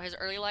bit about his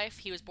early life.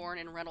 He was born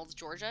in Reynolds,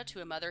 Georgia,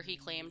 to a mother he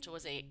claimed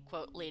was a,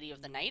 quote, lady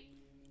of the night.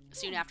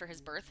 Soon after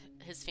his birth,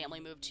 his family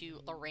moved to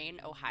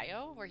Lorain,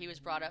 Ohio, where he was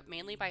brought up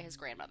mainly by his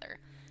grandmother.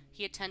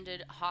 He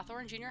attended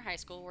Hawthorne Junior High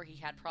School, where he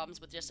had problems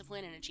with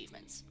discipline and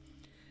achievements.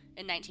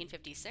 In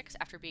 1956,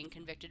 after being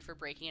convicted for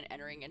breaking and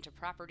entering into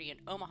property in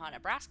Omaha,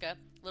 Nebraska,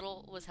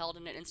 Little was held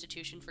in an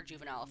institution for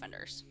juvenile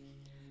offenders.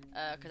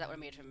 Because that would have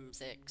made him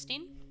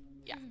 16?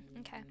 Yeah.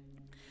 Okay.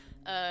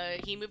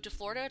 He moved to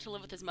Florida to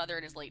live with his mother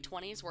in his late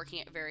 20s, working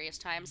at various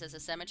times as a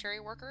cemetery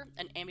worker,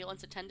 an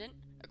ambulance attendant,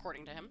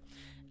 according to him,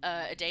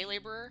 a day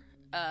laborer,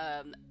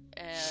 That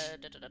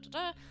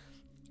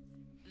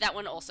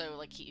one also,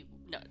 like,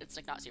 it's,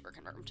 like, not super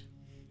confirmed.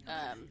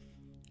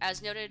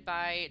 As noted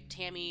by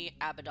Tammy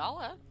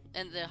Abdallah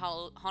in the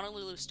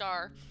Honolulu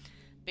Star,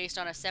 based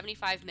on a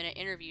 75-minute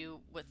interview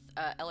with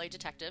LA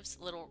detectives,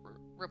 Little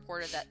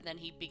reported that then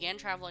he began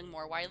traveling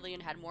more widely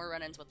and had more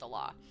run-ins with the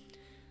law.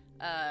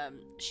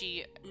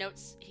 She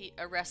notes he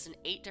arrests in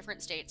 8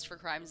 different states for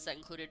crimes that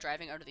included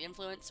driving under the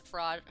influence,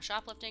 fraud,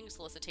 shoplifting,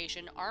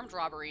 solicitation, armed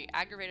robbery,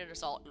 aggravated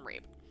assault, and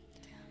rape.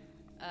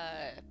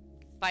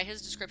 By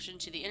his description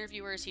to the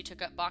interviewers, he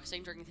took up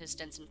boxing during his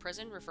stints in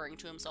prison, referring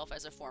to himself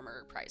as a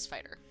former prize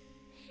fighter.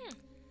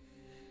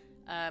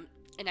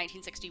 In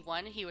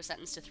 1961, he was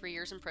sentenced to 3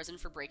 years in prison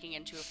for breaking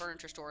into a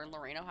furniture store in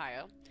Lorain,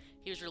 Ohio.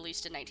 He was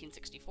released in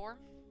 1964.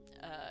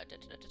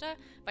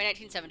 By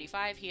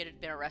 1975, he had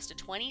been arrested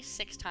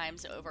 26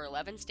 times over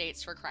 11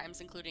 states for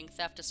crimes including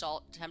theft,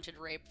 assault, attempted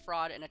rape,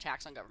 fraud, and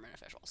attacks on government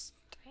officials.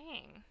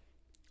 Dang.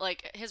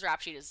 Like, his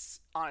rap sheet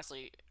is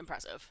honestly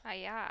impressive.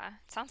 Yeah.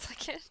 Sounds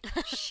like it.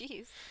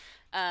 Jeez.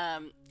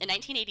 In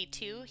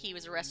 1982, he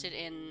was arrested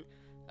in,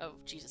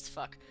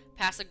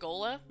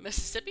 Pascagoula,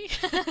 Mississippi.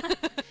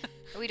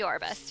 We do our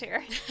best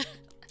here.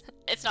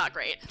 It's not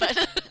great, but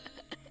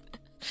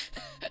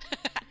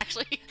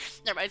actually,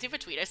 that reminds me of a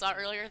tweet I saw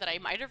earlier that I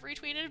might have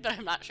retweeted, but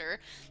I'm not sure.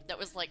 That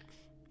was like,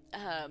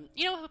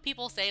 you know how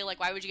people say, like,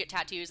 why would you get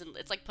tattoos? And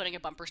it's like putting a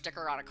bumper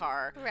sticker on a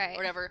car, right, or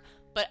whatever.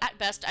 But at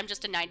best, I'm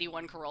just a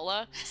 91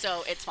 Corolla,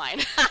 so it's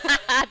fine.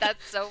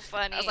 That's so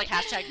funny. I was like,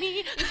 hashtag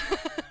me.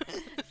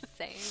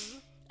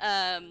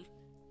 Same.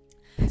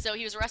 So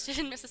he was arrested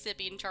in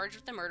Mississippi and charged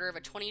with the murder of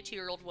a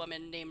 22-year-old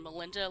woman named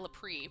Melinda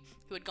Lepre,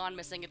 who had gone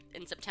missing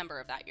in September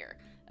of that year.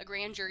 A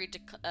grand jury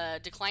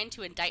declined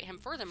to indict him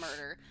for the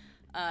murder.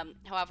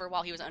 However,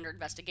 while he was under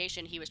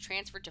investigation, he was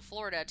transferred to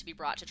Florida to be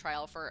brought to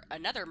trial for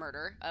another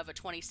murder of a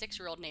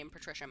 26-year-old named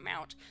Patricia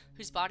Mount,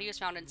 whose body was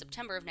found in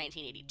September of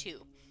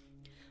 1982.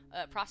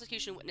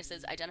 Prosecution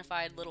witnesses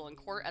identified Little in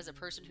court as a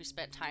person who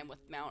spent time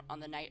with Mount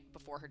on the night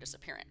before her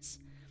disappearance.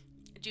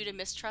 Due to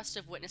mistrust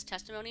of witness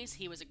testimonies,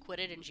 he was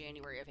acquitted in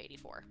January of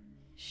 84.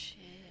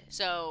 Shit.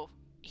 So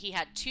he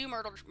had 2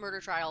 murder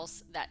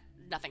trials that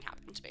nothing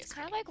happened, basically. It's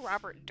kind of like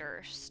Robert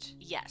Durst.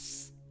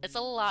 Yes. It's a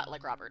lot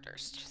like Robert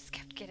Durst. Just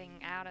kept getting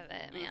out of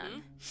it,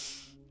 man.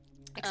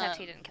 Mm-hmm. Except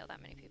he didn't kill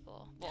that many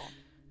people. Well,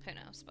 who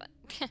knows, but...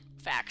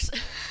 Facts.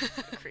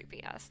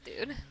 Creepy-ass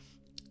dude.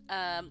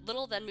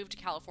 Little then moved to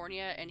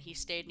California, and he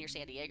stayed near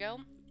San Diego.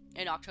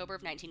 In October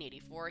of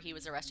 1984, he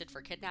was arrested for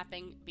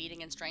kidnapping,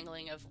 beating, and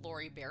strangling of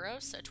Lori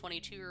Barros, a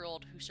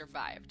 22-year-old who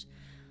survived.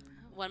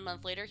 1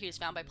 month later, he was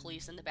found by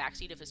police in the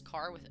backseat of his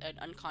car with an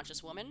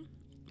unconscious woman,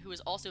 who has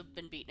also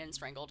been beaten and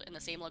strangled in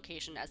the same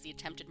location as the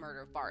attempted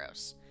murder of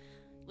Barros.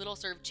 Little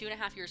served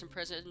 2.5 years in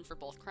prison for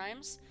both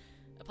crimes.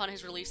 Upon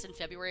his release in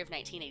February of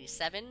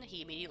 1987,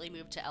 he immediately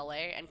moved to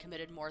LA and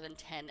committed more than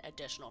 10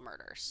 additional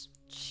murders,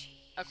 Jeez.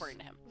 according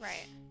to him.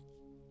 Right.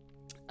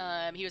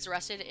 He was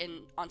arrested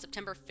on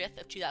September 5th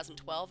of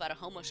 2012 at a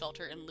homeless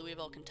shelter in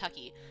Louisville,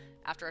 Kentucky,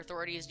 after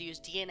authorities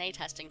used DNA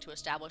testing to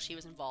establish he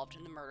was involved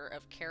in the murder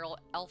of Carol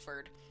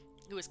Elford,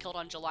 who was killed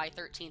on July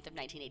 13th of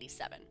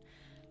 1987,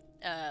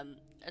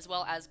 as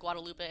well as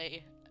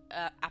Guadalupe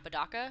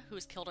Apodaca, who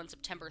was killed on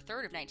September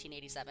 3rd of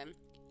 1987,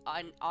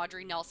 and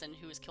Audrey Nelson,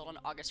 who was killed on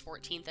August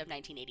 14th of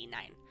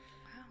 1989.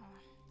 Wow.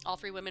 All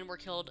 3 women were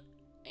killed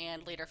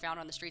and later found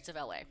on the streets of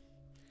LA.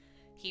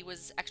 He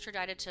was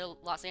extradited to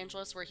Los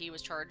Angeles, where he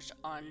was charged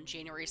on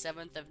January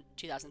 7th of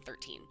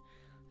 2013.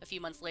 A few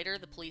months later,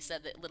 the police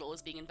said that Little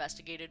was being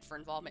investigated for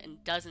involvement in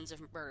dozens of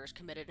murders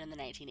committed in the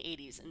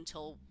 1980s,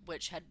 until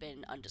which had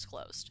been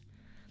undisclosed.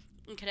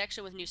 In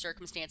connection with new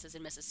circumstances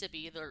in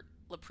Mississippi, the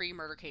Lepre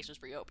murder case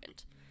was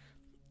reopened.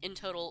 In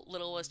total,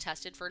 Little was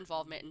tested for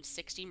involvement in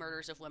 60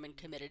 murders of women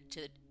committed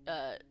to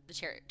the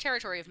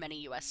territory of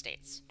many U.S.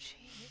 states.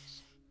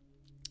 Jeez.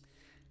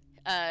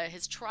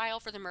 His trial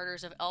for the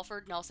murders of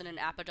Elford, Nelson, and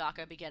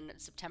Apodaca began in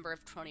September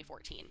of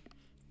 2014.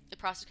 The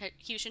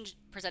prosecution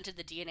presented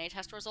the DNA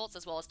test results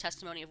as well as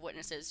testimony of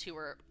witnesses who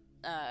were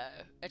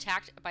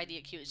attacked by the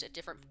accused at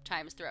different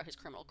times throughout his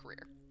criminal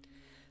career.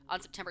 On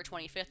September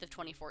 25th of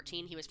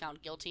 2014, he was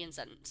found guilty and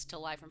sentenced to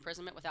life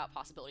imprisonment without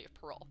possibility of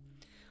parole.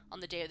 On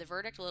the day of the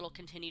verdict, Little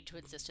continued to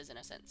insist his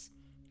innocence.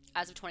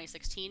 As of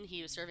 2016,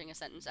 he was serving a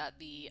sentence at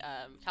the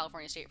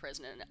California State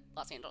Prison in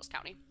Los Angeles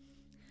County.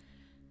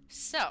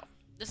 So,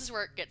 this is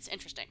where it gets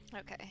interesting.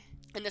 Okay.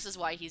 And this is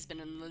why he's been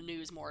in the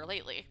news more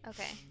lately.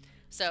 Okay.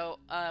 So,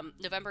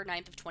 November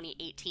 9th of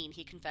 2018,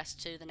 he confessed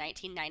to the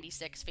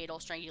 1996 fatal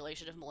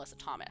strangulation of Melissa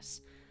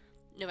Thomas.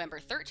 November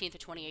 13th of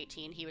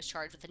 2018, he was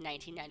charged with the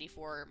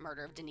 1994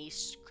 murder of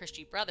Denise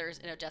Christie Brothers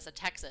in Odessa,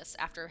 Texas,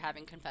 after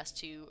having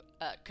confessed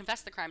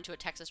the crime to a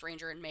Texas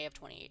Ranger in May of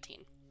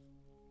 2018.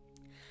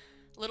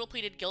 Little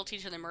pleaded guilty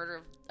to the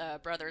murder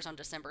of Brothers on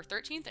December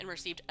 13th and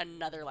received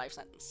another life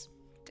sentence.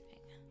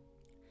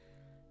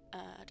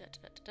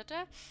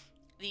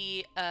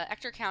 The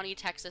Ector County,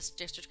 Texas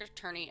District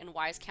Attorney and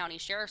Wise County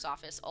Sheriff's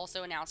Office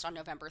also announced on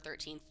November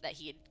 13th that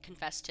he had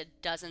confessed to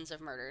dozens of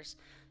murders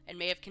and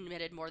may have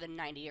committed more than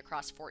 90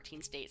 across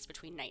 14 states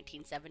between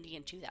 1970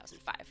 and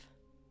 2005.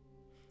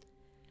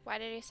 Why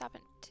did he stop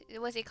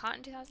was he caught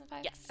in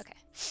 2005? Yes. Okay.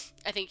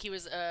 I think he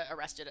was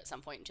arrested at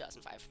some point in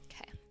 2005.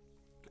 Okay.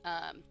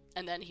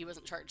 And then he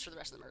wasn't charged for the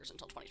rest of the murders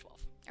until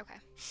 2012. Okay.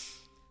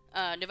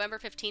 November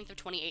 15th of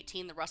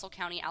 2018, the Russell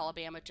County,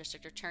 Alabama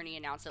District Attorney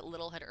announced that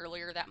Little had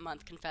earlier that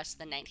month confessed to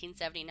the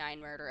 1979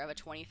 murder of a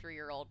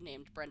 23-year-old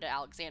named Brenda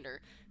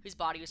Alexander, whose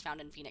body was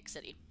found in Phoenix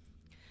City.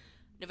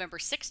 November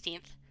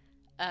 16th,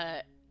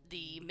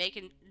 the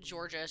Macon,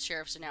 Georgia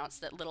Sheriff's announced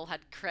that Little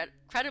had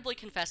credibly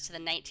confessed to the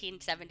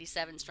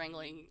 1977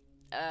 strangling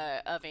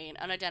of an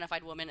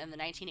unidentified woman and the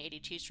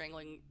 1982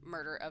 strangling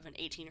murder of an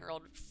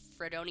 18-year-old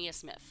Fredonia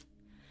Smith.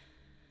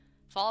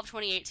 Fall of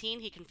 2018,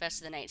 he confessed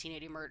to the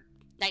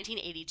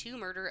 1982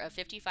 murder of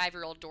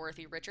 55-year-old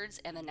Dorothy Richards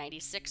and the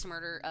 96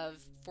 murder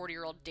of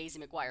 40-year-old Daisy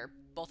McGuire.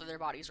 Both of their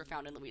bodies were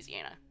found in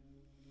Louisiana.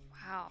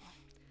 Wow.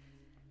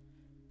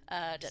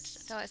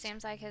 So it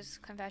seems like his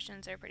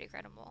confessions are pretty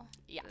credible.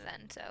 Yeah.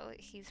 Then, so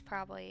he's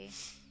probably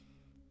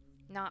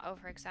not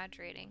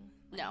over-exaggerating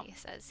when he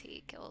says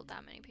he killed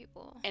that many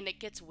people. And it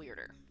gets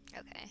weirder.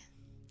 Okay.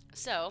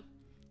 So,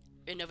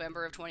 in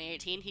November of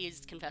 2018,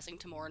 he's confessing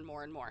to more and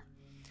more and more.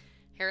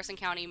 Harrison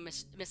County,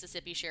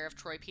 Mississippi Sheriff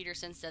Troy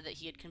Peterson said that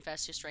he had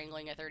confessed to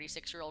strangling a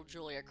 36-year-old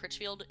Julia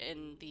Critchfield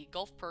in the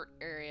Gulfport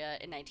area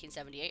in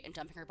 1978 and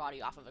dumping her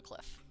body off of a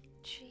cliff.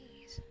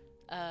 Jeez.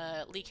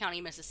 Lee County,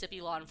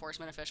 Mississippi law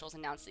enforcement officials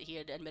announced that he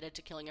had admitted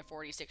to killing a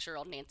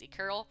 46-year-old Nancy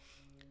Carroll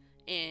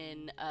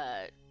in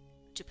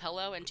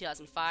Tupelo in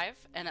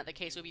 2005, and that the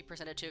case would be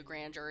presented to a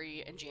grand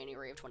jury in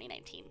January of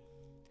 2019.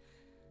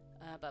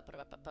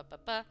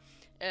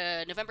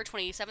 November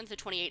 27th of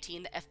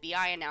 2018, the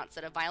FBI announced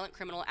that a violent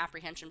criminal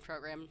apprehension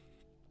program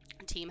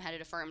team had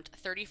affirmed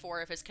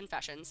 34 of his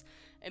confessions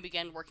and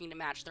began working to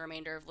match the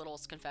remainder of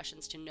Little's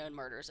confessions to known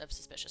murders of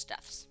suspicious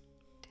deaths.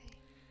 Dang.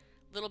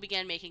 Little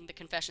began making the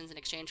confessions in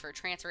exchange for a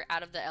transfer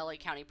out of the LA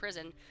County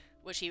Prison,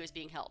 which he was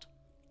being held.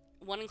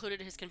 One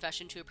included his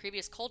confession to a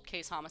previous cold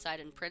case homicide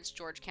in Prince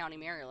George County,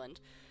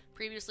 Maryland,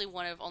 previously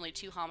one of only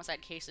 2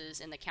 homicide cases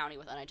in the county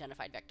with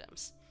unidentified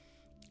victims.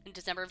 In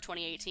December of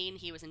 2018,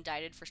 he was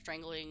indicted for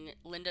strangling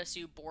Linda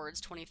Sue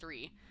Boards,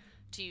 23,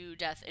 to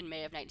death in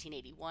May of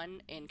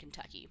 1981 in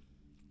Kentucky.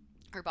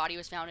 Her body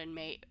was found in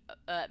May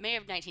of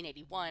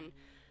 1981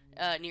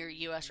 near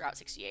U.S. Route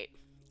 68.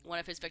 One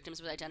of his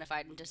victims was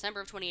identified in December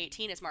of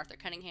 2018 as Martha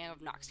Cunningham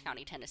of Knox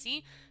County,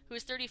 Tennessee, who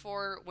was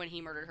 34 when he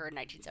murdered her in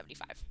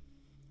 1975.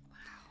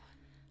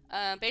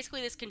 Wow.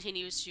 Basically, this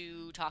continues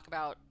to talk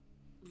about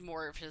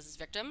more of his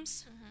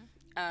victims.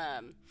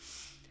 Mm-hmm.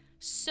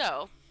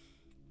 So,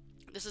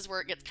 this is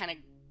where it gets kind of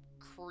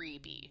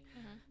creepy.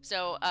 Mm-hmm.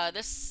 So,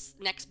 this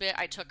next bit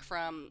I took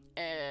from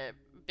a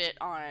bit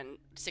on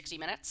 60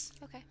 Minutes.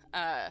 Okay.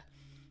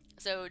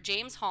 So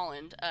James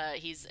Holland,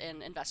 he's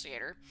an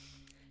investigator.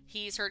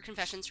 He's heard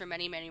confessions from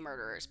many, many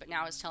murderers, but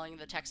now is telling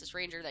the Texas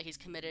Ranger that he's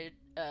committed,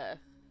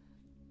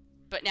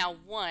 but now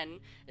one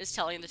is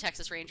telling the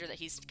Texas Ranger that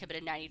he's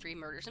committed 93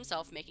 murders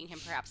himself, making him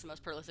perhaps the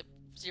most prolific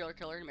serial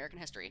killer in American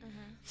history.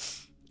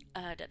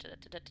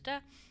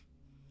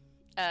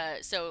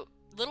 Mm-hmm. So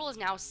Little is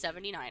now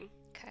 79,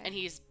 okay. And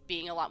he's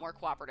being a lot more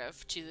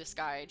cooperative to this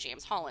guy,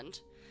 James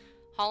Holland.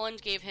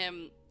 Holland gave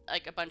him,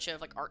 like, a bunch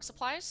of, like, art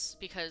supplies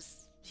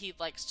because he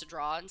likes to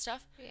draw and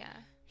stuff. Yeah.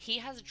 He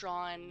has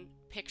drawn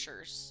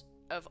pictures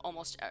of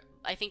almost,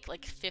 I think,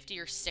 like, 50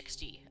 or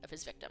 60 of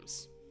his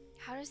victims.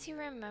 How does he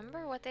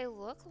remember what they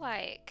look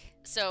like?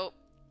 So,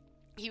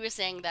 he was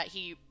saying that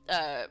he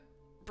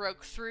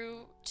broke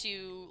through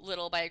to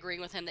Little by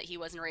agreeing with him that he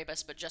wasn't a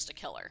rapist, but just a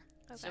killer.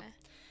 Okay. So,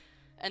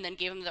 and then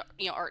gave him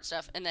the art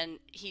stuff, and then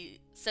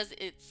he says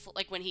it's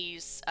like when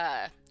he's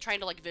trying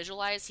to like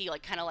visualize, he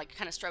like kind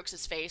of strokes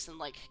his face and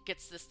like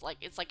gets this like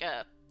it's like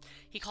a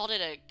he called it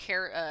a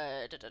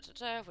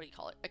what do you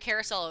call it, a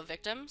carousel of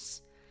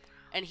victims,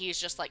 and he's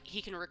just like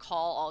he can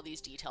recall all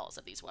these details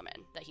of these women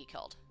that he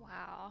killed.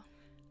 Wow.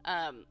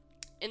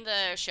 In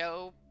the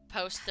show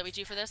post that we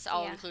do for this,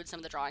 I'll include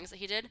some of the drawings that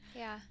he did.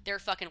 Yeah. They're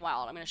fucking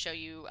wild. I'm gonna show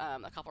you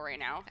a couple right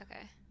now.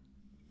 Okay.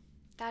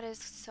 That is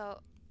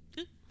so.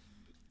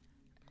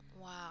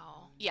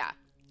 Wow. Yeah.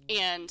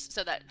 And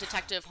so that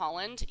Detective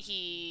Holland,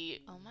 he...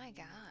 Oh my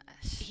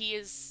gosh. He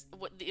is...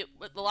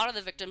 a lot of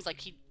the victims,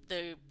 like,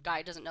 the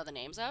guy doesn't know the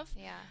names of.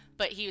 Yeah.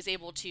 But he was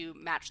able to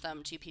match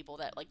them to people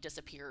that, like,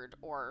 disappeared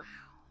or,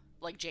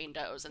 like, Jane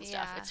Does and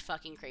stuff. Yeah. It's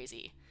fucking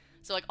crazy.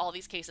 So, like, all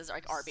these cases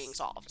are being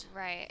solved.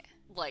 Right.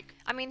 Like...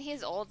 I mean,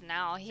 he's old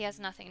now. He has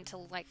nothing to,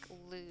 like,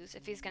 lose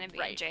if he's going to be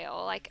in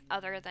jail. Like,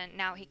 other than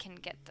now he can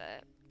get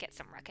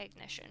some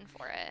recognition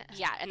for it.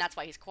 Yeah, and that's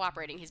why he's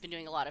cooperating. He's been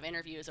doing a lot of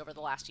interviews over the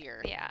last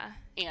year. Yeah.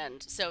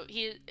 And so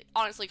he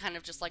honestly kind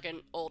of just like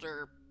an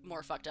older,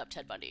 more fucked up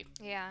Ted Bundy.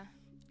 Yeah.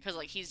 Because,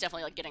 like, he's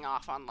definitely, like, getting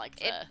off on, like,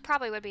 the... It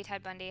probably would be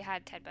Ted Bundy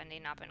had Ted Bundy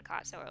not been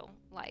caught. So,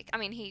 like, I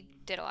mean, he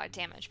did a lot of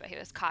damage, but he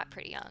was caught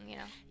pretty young, you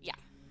know? Yeah.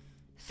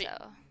 So...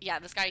 But, yeah,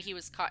 this guy, he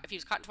was caught... If he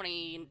was caught in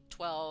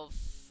 2012,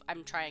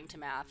 I'm trying to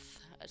math.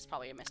 It's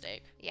probably a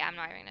mistake. Yeah, I'm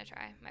not even gonna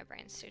try. My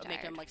brain's too tired. Make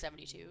him, like,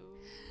 72.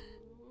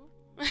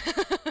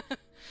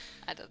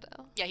 I don't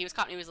know. Yeah, he was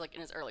caught when he was, like, in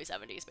his early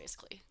 70s,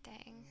 basically.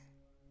 Dang.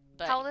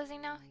 But how old is he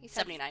now? You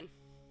said 79.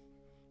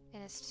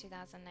 And it's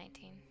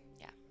 2019.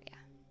 Yeah. Yeah.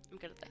 I'm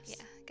good at this.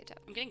 Yeah, good job.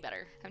 I'm getting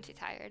better. I'm too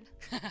tired.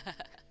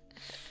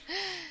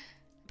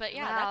 But,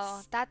 yeah,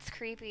 wow, that's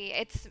creepy.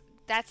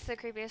 That's the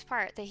creepiest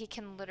part, that he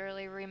can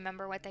literally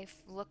remember what they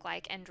look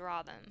like and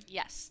draw them.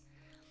 Yes.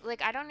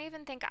 Like, I don't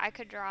even think I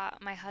could draw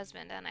my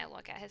husband and I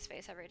look at his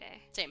face every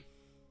day. Same.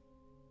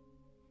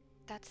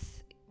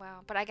 That's...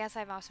 Wow. But I guess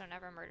I've also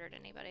never murdered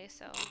anybody,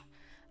 so,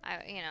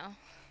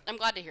 I'm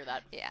glad to hear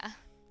that. Yeah.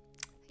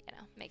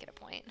 Make it a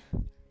point.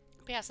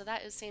 But yeah, so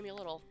that is Samuel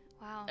Little.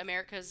 Wow.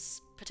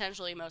 America's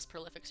potentially most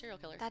prolific serial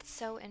killer. That's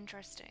so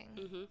interesting.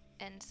 Mm-hmm.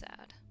 And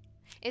sad.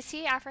 Is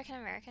he African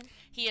American?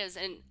 He is,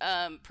 and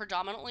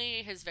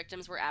predominantly his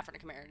victims were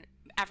African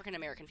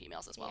American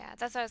females as well. Yeah,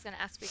 that's what I was going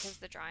to ask, because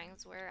the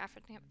drawings were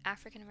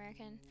African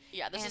American.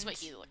 Yeah, this is what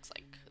he looks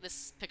like.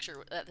 This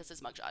picture, this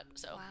is mugshot,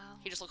 so wow.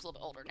 He just looks a little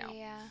bit older now.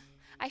 Yeah.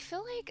 I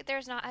feel like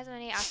there's not as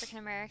many African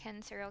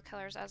American serial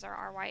killers as there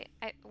are white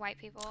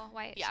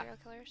serial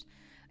killers.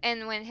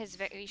 And when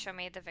you showed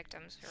me the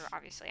victims who were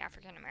obviously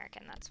African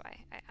American, that's why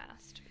I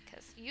asked.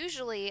 Because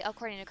usually,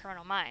 according to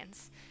Criminal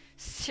Minds,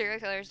 serial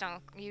killers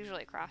don't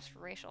usually cross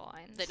racial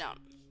lines. They don't.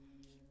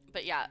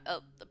 But yeah,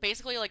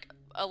 basically, like,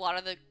 a lot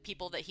of the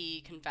people that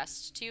he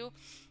confessed to,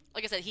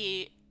 like I said,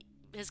 he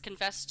has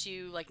confessed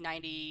to, like,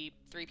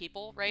 93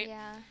 people, right?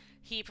 Yeah.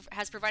 He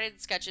has provided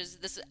sketches.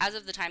 This, as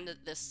of the time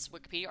that this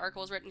Wikipedia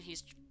article was written,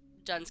 he's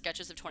done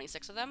sketches of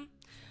 26 of them.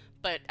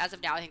 But as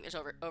of now, I think there's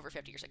over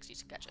 50 or 60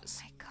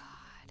 sketches. Oh my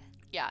god.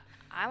 Yeah.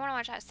 I want to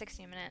watch that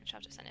 60 minutes.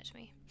 She'll just send it to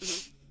me.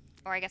 Mm-hmm.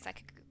 Or I guess I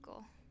could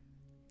Google.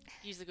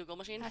 Use the Google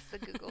machine. That's the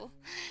Google.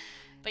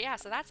 But yeah,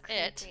 so that's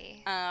it. Do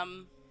Creepy.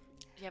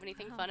 you have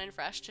anything fun and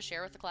fresh to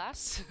share with the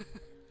class?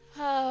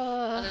 Oh,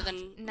 Other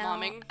than no,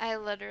 momming? I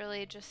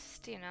literally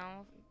just,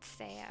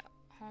 stay at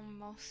home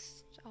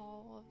most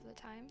all of the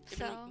time. Have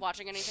you been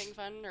watching anything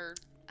fun or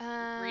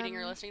reading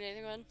or listening to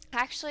anything fun?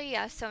 Actually,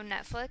 yes. So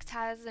Netflix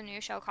has a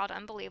new show called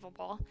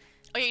Unbelievable.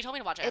 Oh yeah, you told me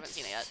to watch it. I haven't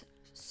seen it yet.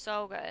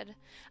 So good.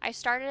 I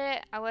started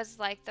it. I was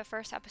like, the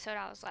first episode,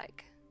 I was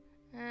like,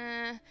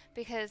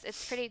 because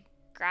it's pretty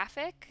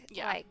graphic.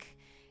 Yeah. Like,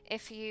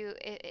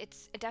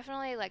 it's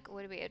definitely like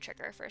would be a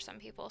trigger for some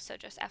people. So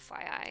just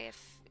FYI,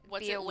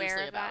 What's be it aware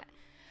loosely of about?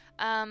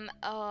 that.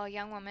 A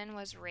young woman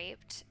was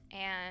raped,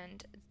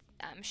 and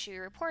she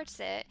reports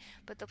it,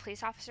 but the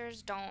police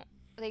officers don't.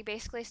 They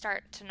basically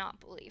start to not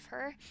believe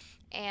her,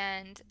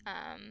 and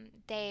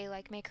they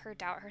like make her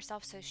doubt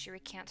herself, so she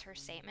recants her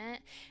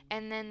statement,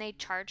 and then they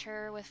charge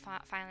her with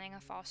filing a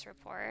false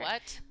report.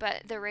 What?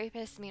 But the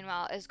rapist,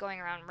 meanwhile, is going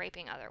around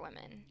raping other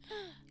women,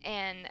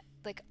 and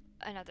like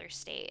another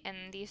state,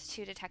 and these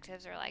two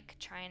detectives are like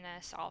trying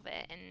to solve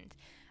it, and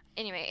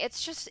anyway,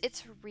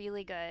 it's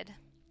really good.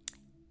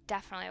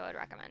 Definitely would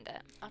recommend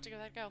it. I'll have to give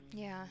that a go.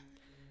 Yeah.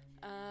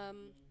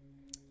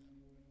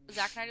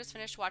 Zach and I just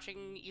finished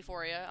watching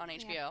Euphoria on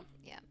HBO.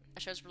 Yeah.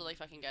 That show's really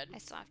fucking good. I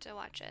still have to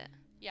watch it.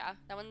 Yeah,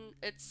 that one,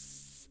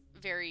 it's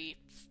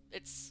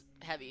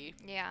heavy.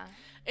 Yeah.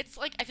 It's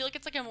like, I feel like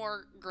it's like a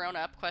more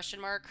grown-up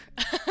version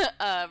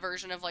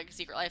of like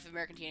Secret Life of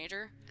American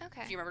Teenager.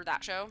 Okay. If you remember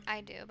that show.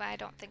 I do, but I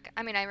don't think.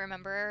 I mean, I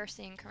remember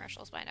seeing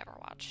commercials, but I never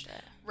watched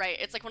it. Right.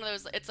 It's like one of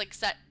those. It's like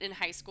set in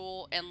high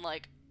school, and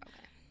like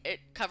it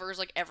covers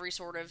like every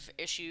sort of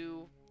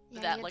issue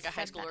that like a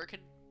high schooler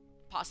could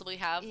possibly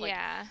have. Like,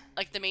 yeah.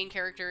 Like the main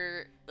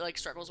character like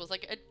struggles with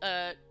like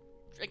a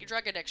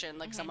drug addiction.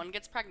 Like someone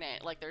gets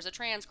pregnant. Like there's a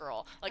trans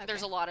girl. Like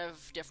there's a lot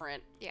of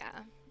different. Yeah.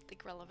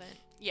 Like relevant.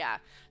 Yeah.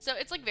 So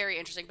it's like very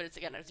interesting, but it's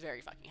very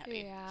fucking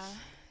heavy. Yeah.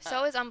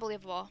 So it's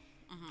Unbelievable.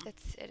 Mm-hmm.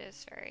 It's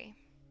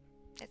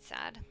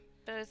sad,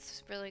 but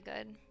it's really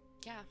good.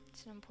 Yeah.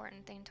 It's an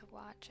important thing to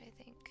watch, I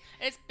think.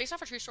 And it's based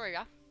off a true story,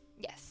 yeah?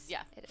 Yes.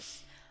 Yeah. It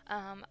is.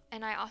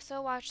 And I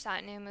also watched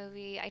that new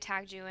movie I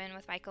tagged you in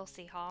with Michael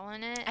C. Hall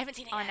in it. I haven't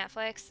seen it on yet.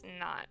 Netflix.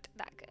 Not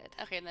that good.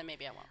 Okay, then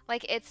maybe I won't.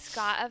 Like, it's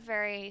got a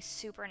very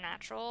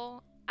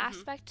supernatural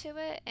aspect to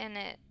it, and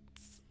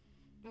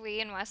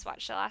we and Wes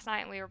watched it last night,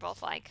 and we were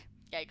both like,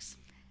 yikes.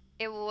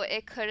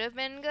 It could have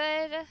been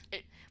good,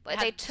 but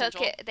they took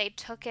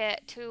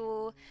it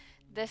to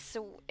this.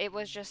 It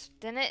was just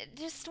then it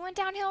just went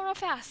downhill real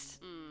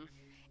fast.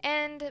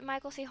 And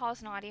Michael C.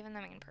 Hall's not even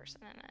the main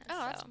person in it.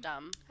 Oh, that's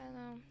dumb. I don't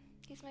know.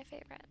 He's my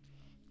favorite.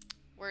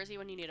 Where is he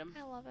when you need him?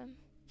 I love him.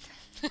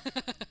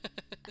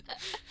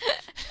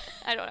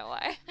 I don't know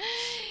why.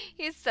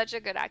 He's such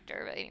a good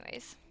actor, but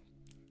anyways.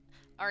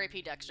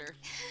 R.I.P. Dexter.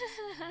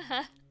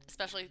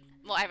 Especially,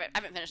 well, I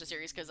haven't finished the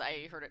series because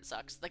I heard it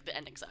sucks. Like, the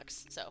ending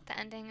sucks, so. The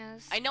ending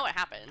is I know it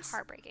happens.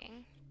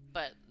 heartbreaking.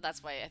 But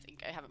that's why I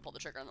think I haven't pulled the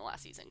trigger on the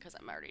last season, because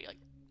I'm already, like,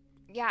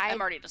 yeah, I'm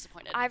already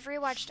disappointed. I've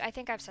rewatched, I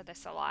think I've said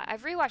this a lot,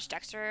 I've rewatched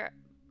Dexter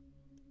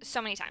so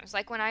many times.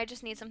 Like, when I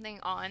just need something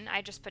on,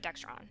 I just put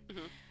Dexter on.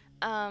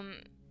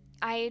 Mm-hmm.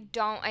 I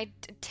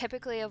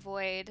typically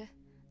avoid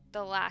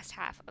the last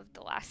half of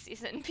the last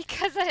season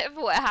because of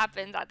what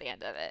happens at the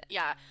end of it.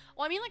 Yeah.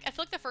 Well, I mean, like, I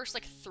feel like the first,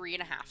 like,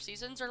 3.5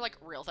 seasons are, like,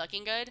 real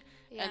fucking good.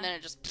 Yeah. And then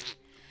it just...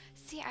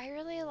 See, I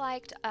really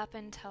liked up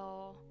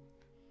until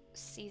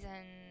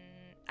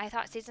I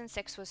thought season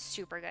 6 was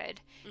super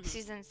good. Mm-hmm.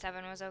 Season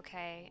 7 was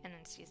okay. And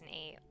then season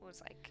 8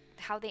 was, like,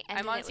 how they ended it.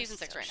 I'm on season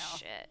 6 right now.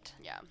 Shit.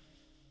 Yeah.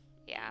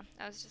 Yeah,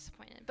 I was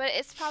disappointed. But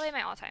it's probably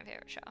my all-time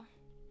favorite show.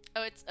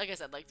 Oh, it's, like I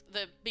said, like,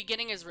 the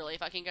beginning is really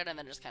fucking good, and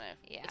then just kind of,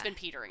 it's been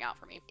petering out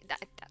for me.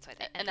 That's why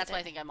and that's why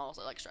I think I'm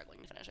also, like,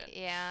 struggling to finish it.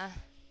 Yeah.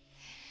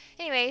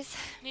 Anyways.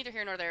 Neither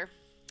here nor there.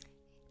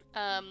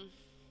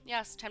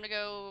 Yes, time to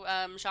go,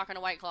 shock on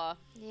a White Claw.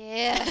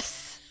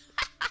 Yes.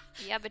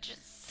 Yeah,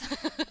 bitches.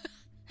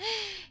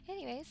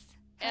 Anyways,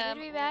 happy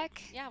to be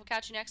back. Yeah, we'll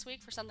catch you next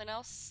week for something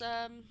else.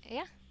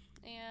 Yeah.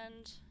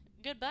 And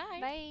goodbye.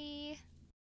 Bye.